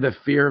rid of the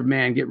fear of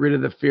man, get rid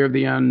of the fear of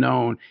the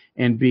unknown,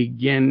 and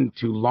begin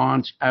to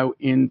launch out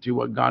into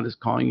what God is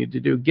calling you to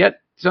do.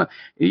 Get some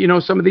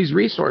of these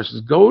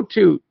resources. Go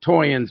to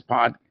Toyin's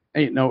her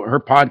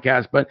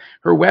podcast, but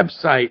her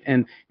website,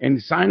 and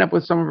sign up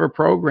with some of her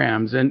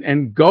programs,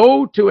 and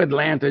go to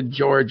Atlanta,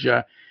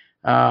 Georgia,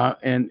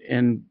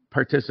 and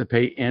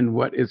participate in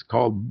what is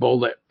called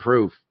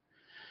Bulletproof.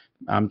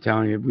 I'm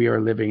telling you, we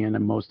are living in a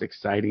most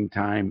exciting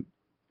time.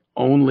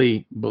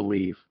 Only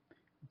believe.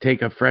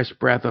 Take a fresh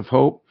breath of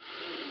hope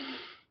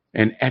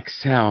and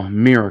exhale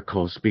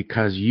miracles,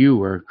 because you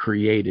were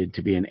created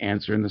to be an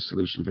answer and the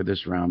solution for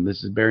this realm.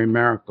 This is Barry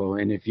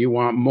Maracle. And if you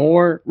want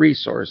more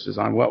resources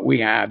on what we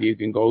have, you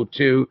can go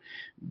to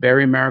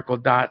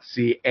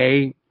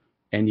BarryMaracle.ca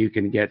and you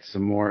can get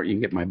some more. You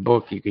can get my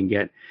book. You can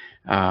get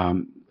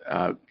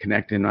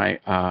connect in my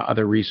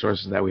other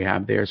resources that we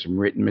have there, some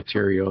written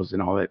materials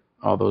and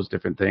all those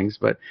different things.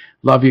 But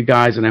love you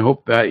guys, and I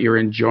hope that you're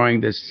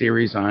enjoying this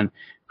series on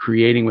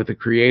creating with the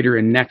creator.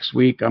 And next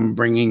week, I'm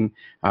bringing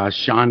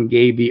Sean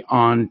Gaby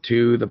on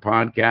to the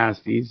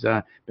podcast. He's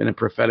been a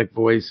prophetic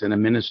voice and a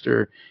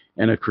minister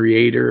and a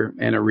creator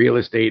and a real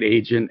estate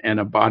agent and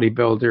a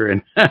bodybuilder.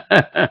 And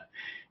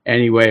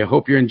anyway, I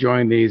hope you're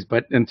enjoying these.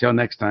 But until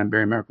next time,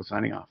 Barry Maracle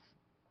signing off.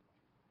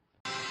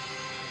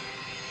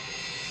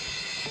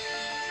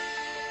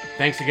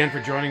 Thanks again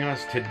for joining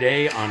us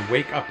today on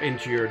Wake Up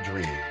Into Your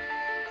Dream.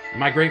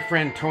 My great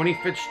friend Tony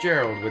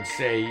Fitzgerald would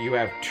say you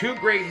have two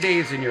great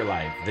days in your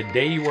life, the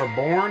day you were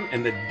born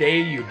and the day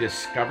you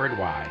discovered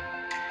why.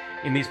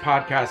 In these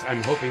podcasts,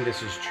 I'm hoping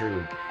this is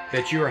true,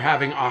 that you are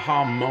having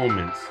aha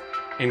moments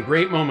and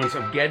great moments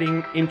of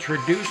getting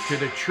introduced to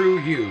the true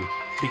you,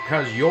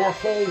 because your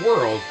whole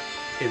world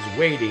is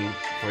waiting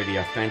for the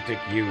authentic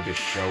you to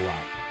show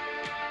up.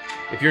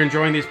 If you're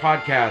enjoying these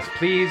podcasts,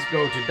 please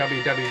go to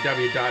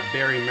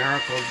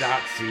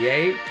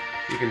www.barrymaracle.ca.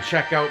 You can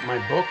check out my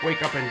book,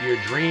 Wake Up Into Your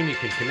Dream. You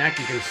can connect.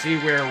 You can see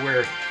where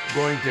we're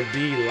going to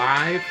be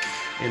live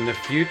in the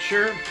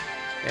future.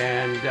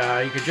 And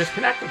you can just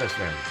connect with us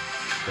there.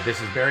 But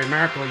this is Barry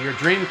Maracle, your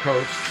dream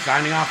coach,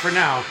 signing off for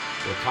now.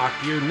 We'll talk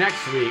to you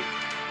next week.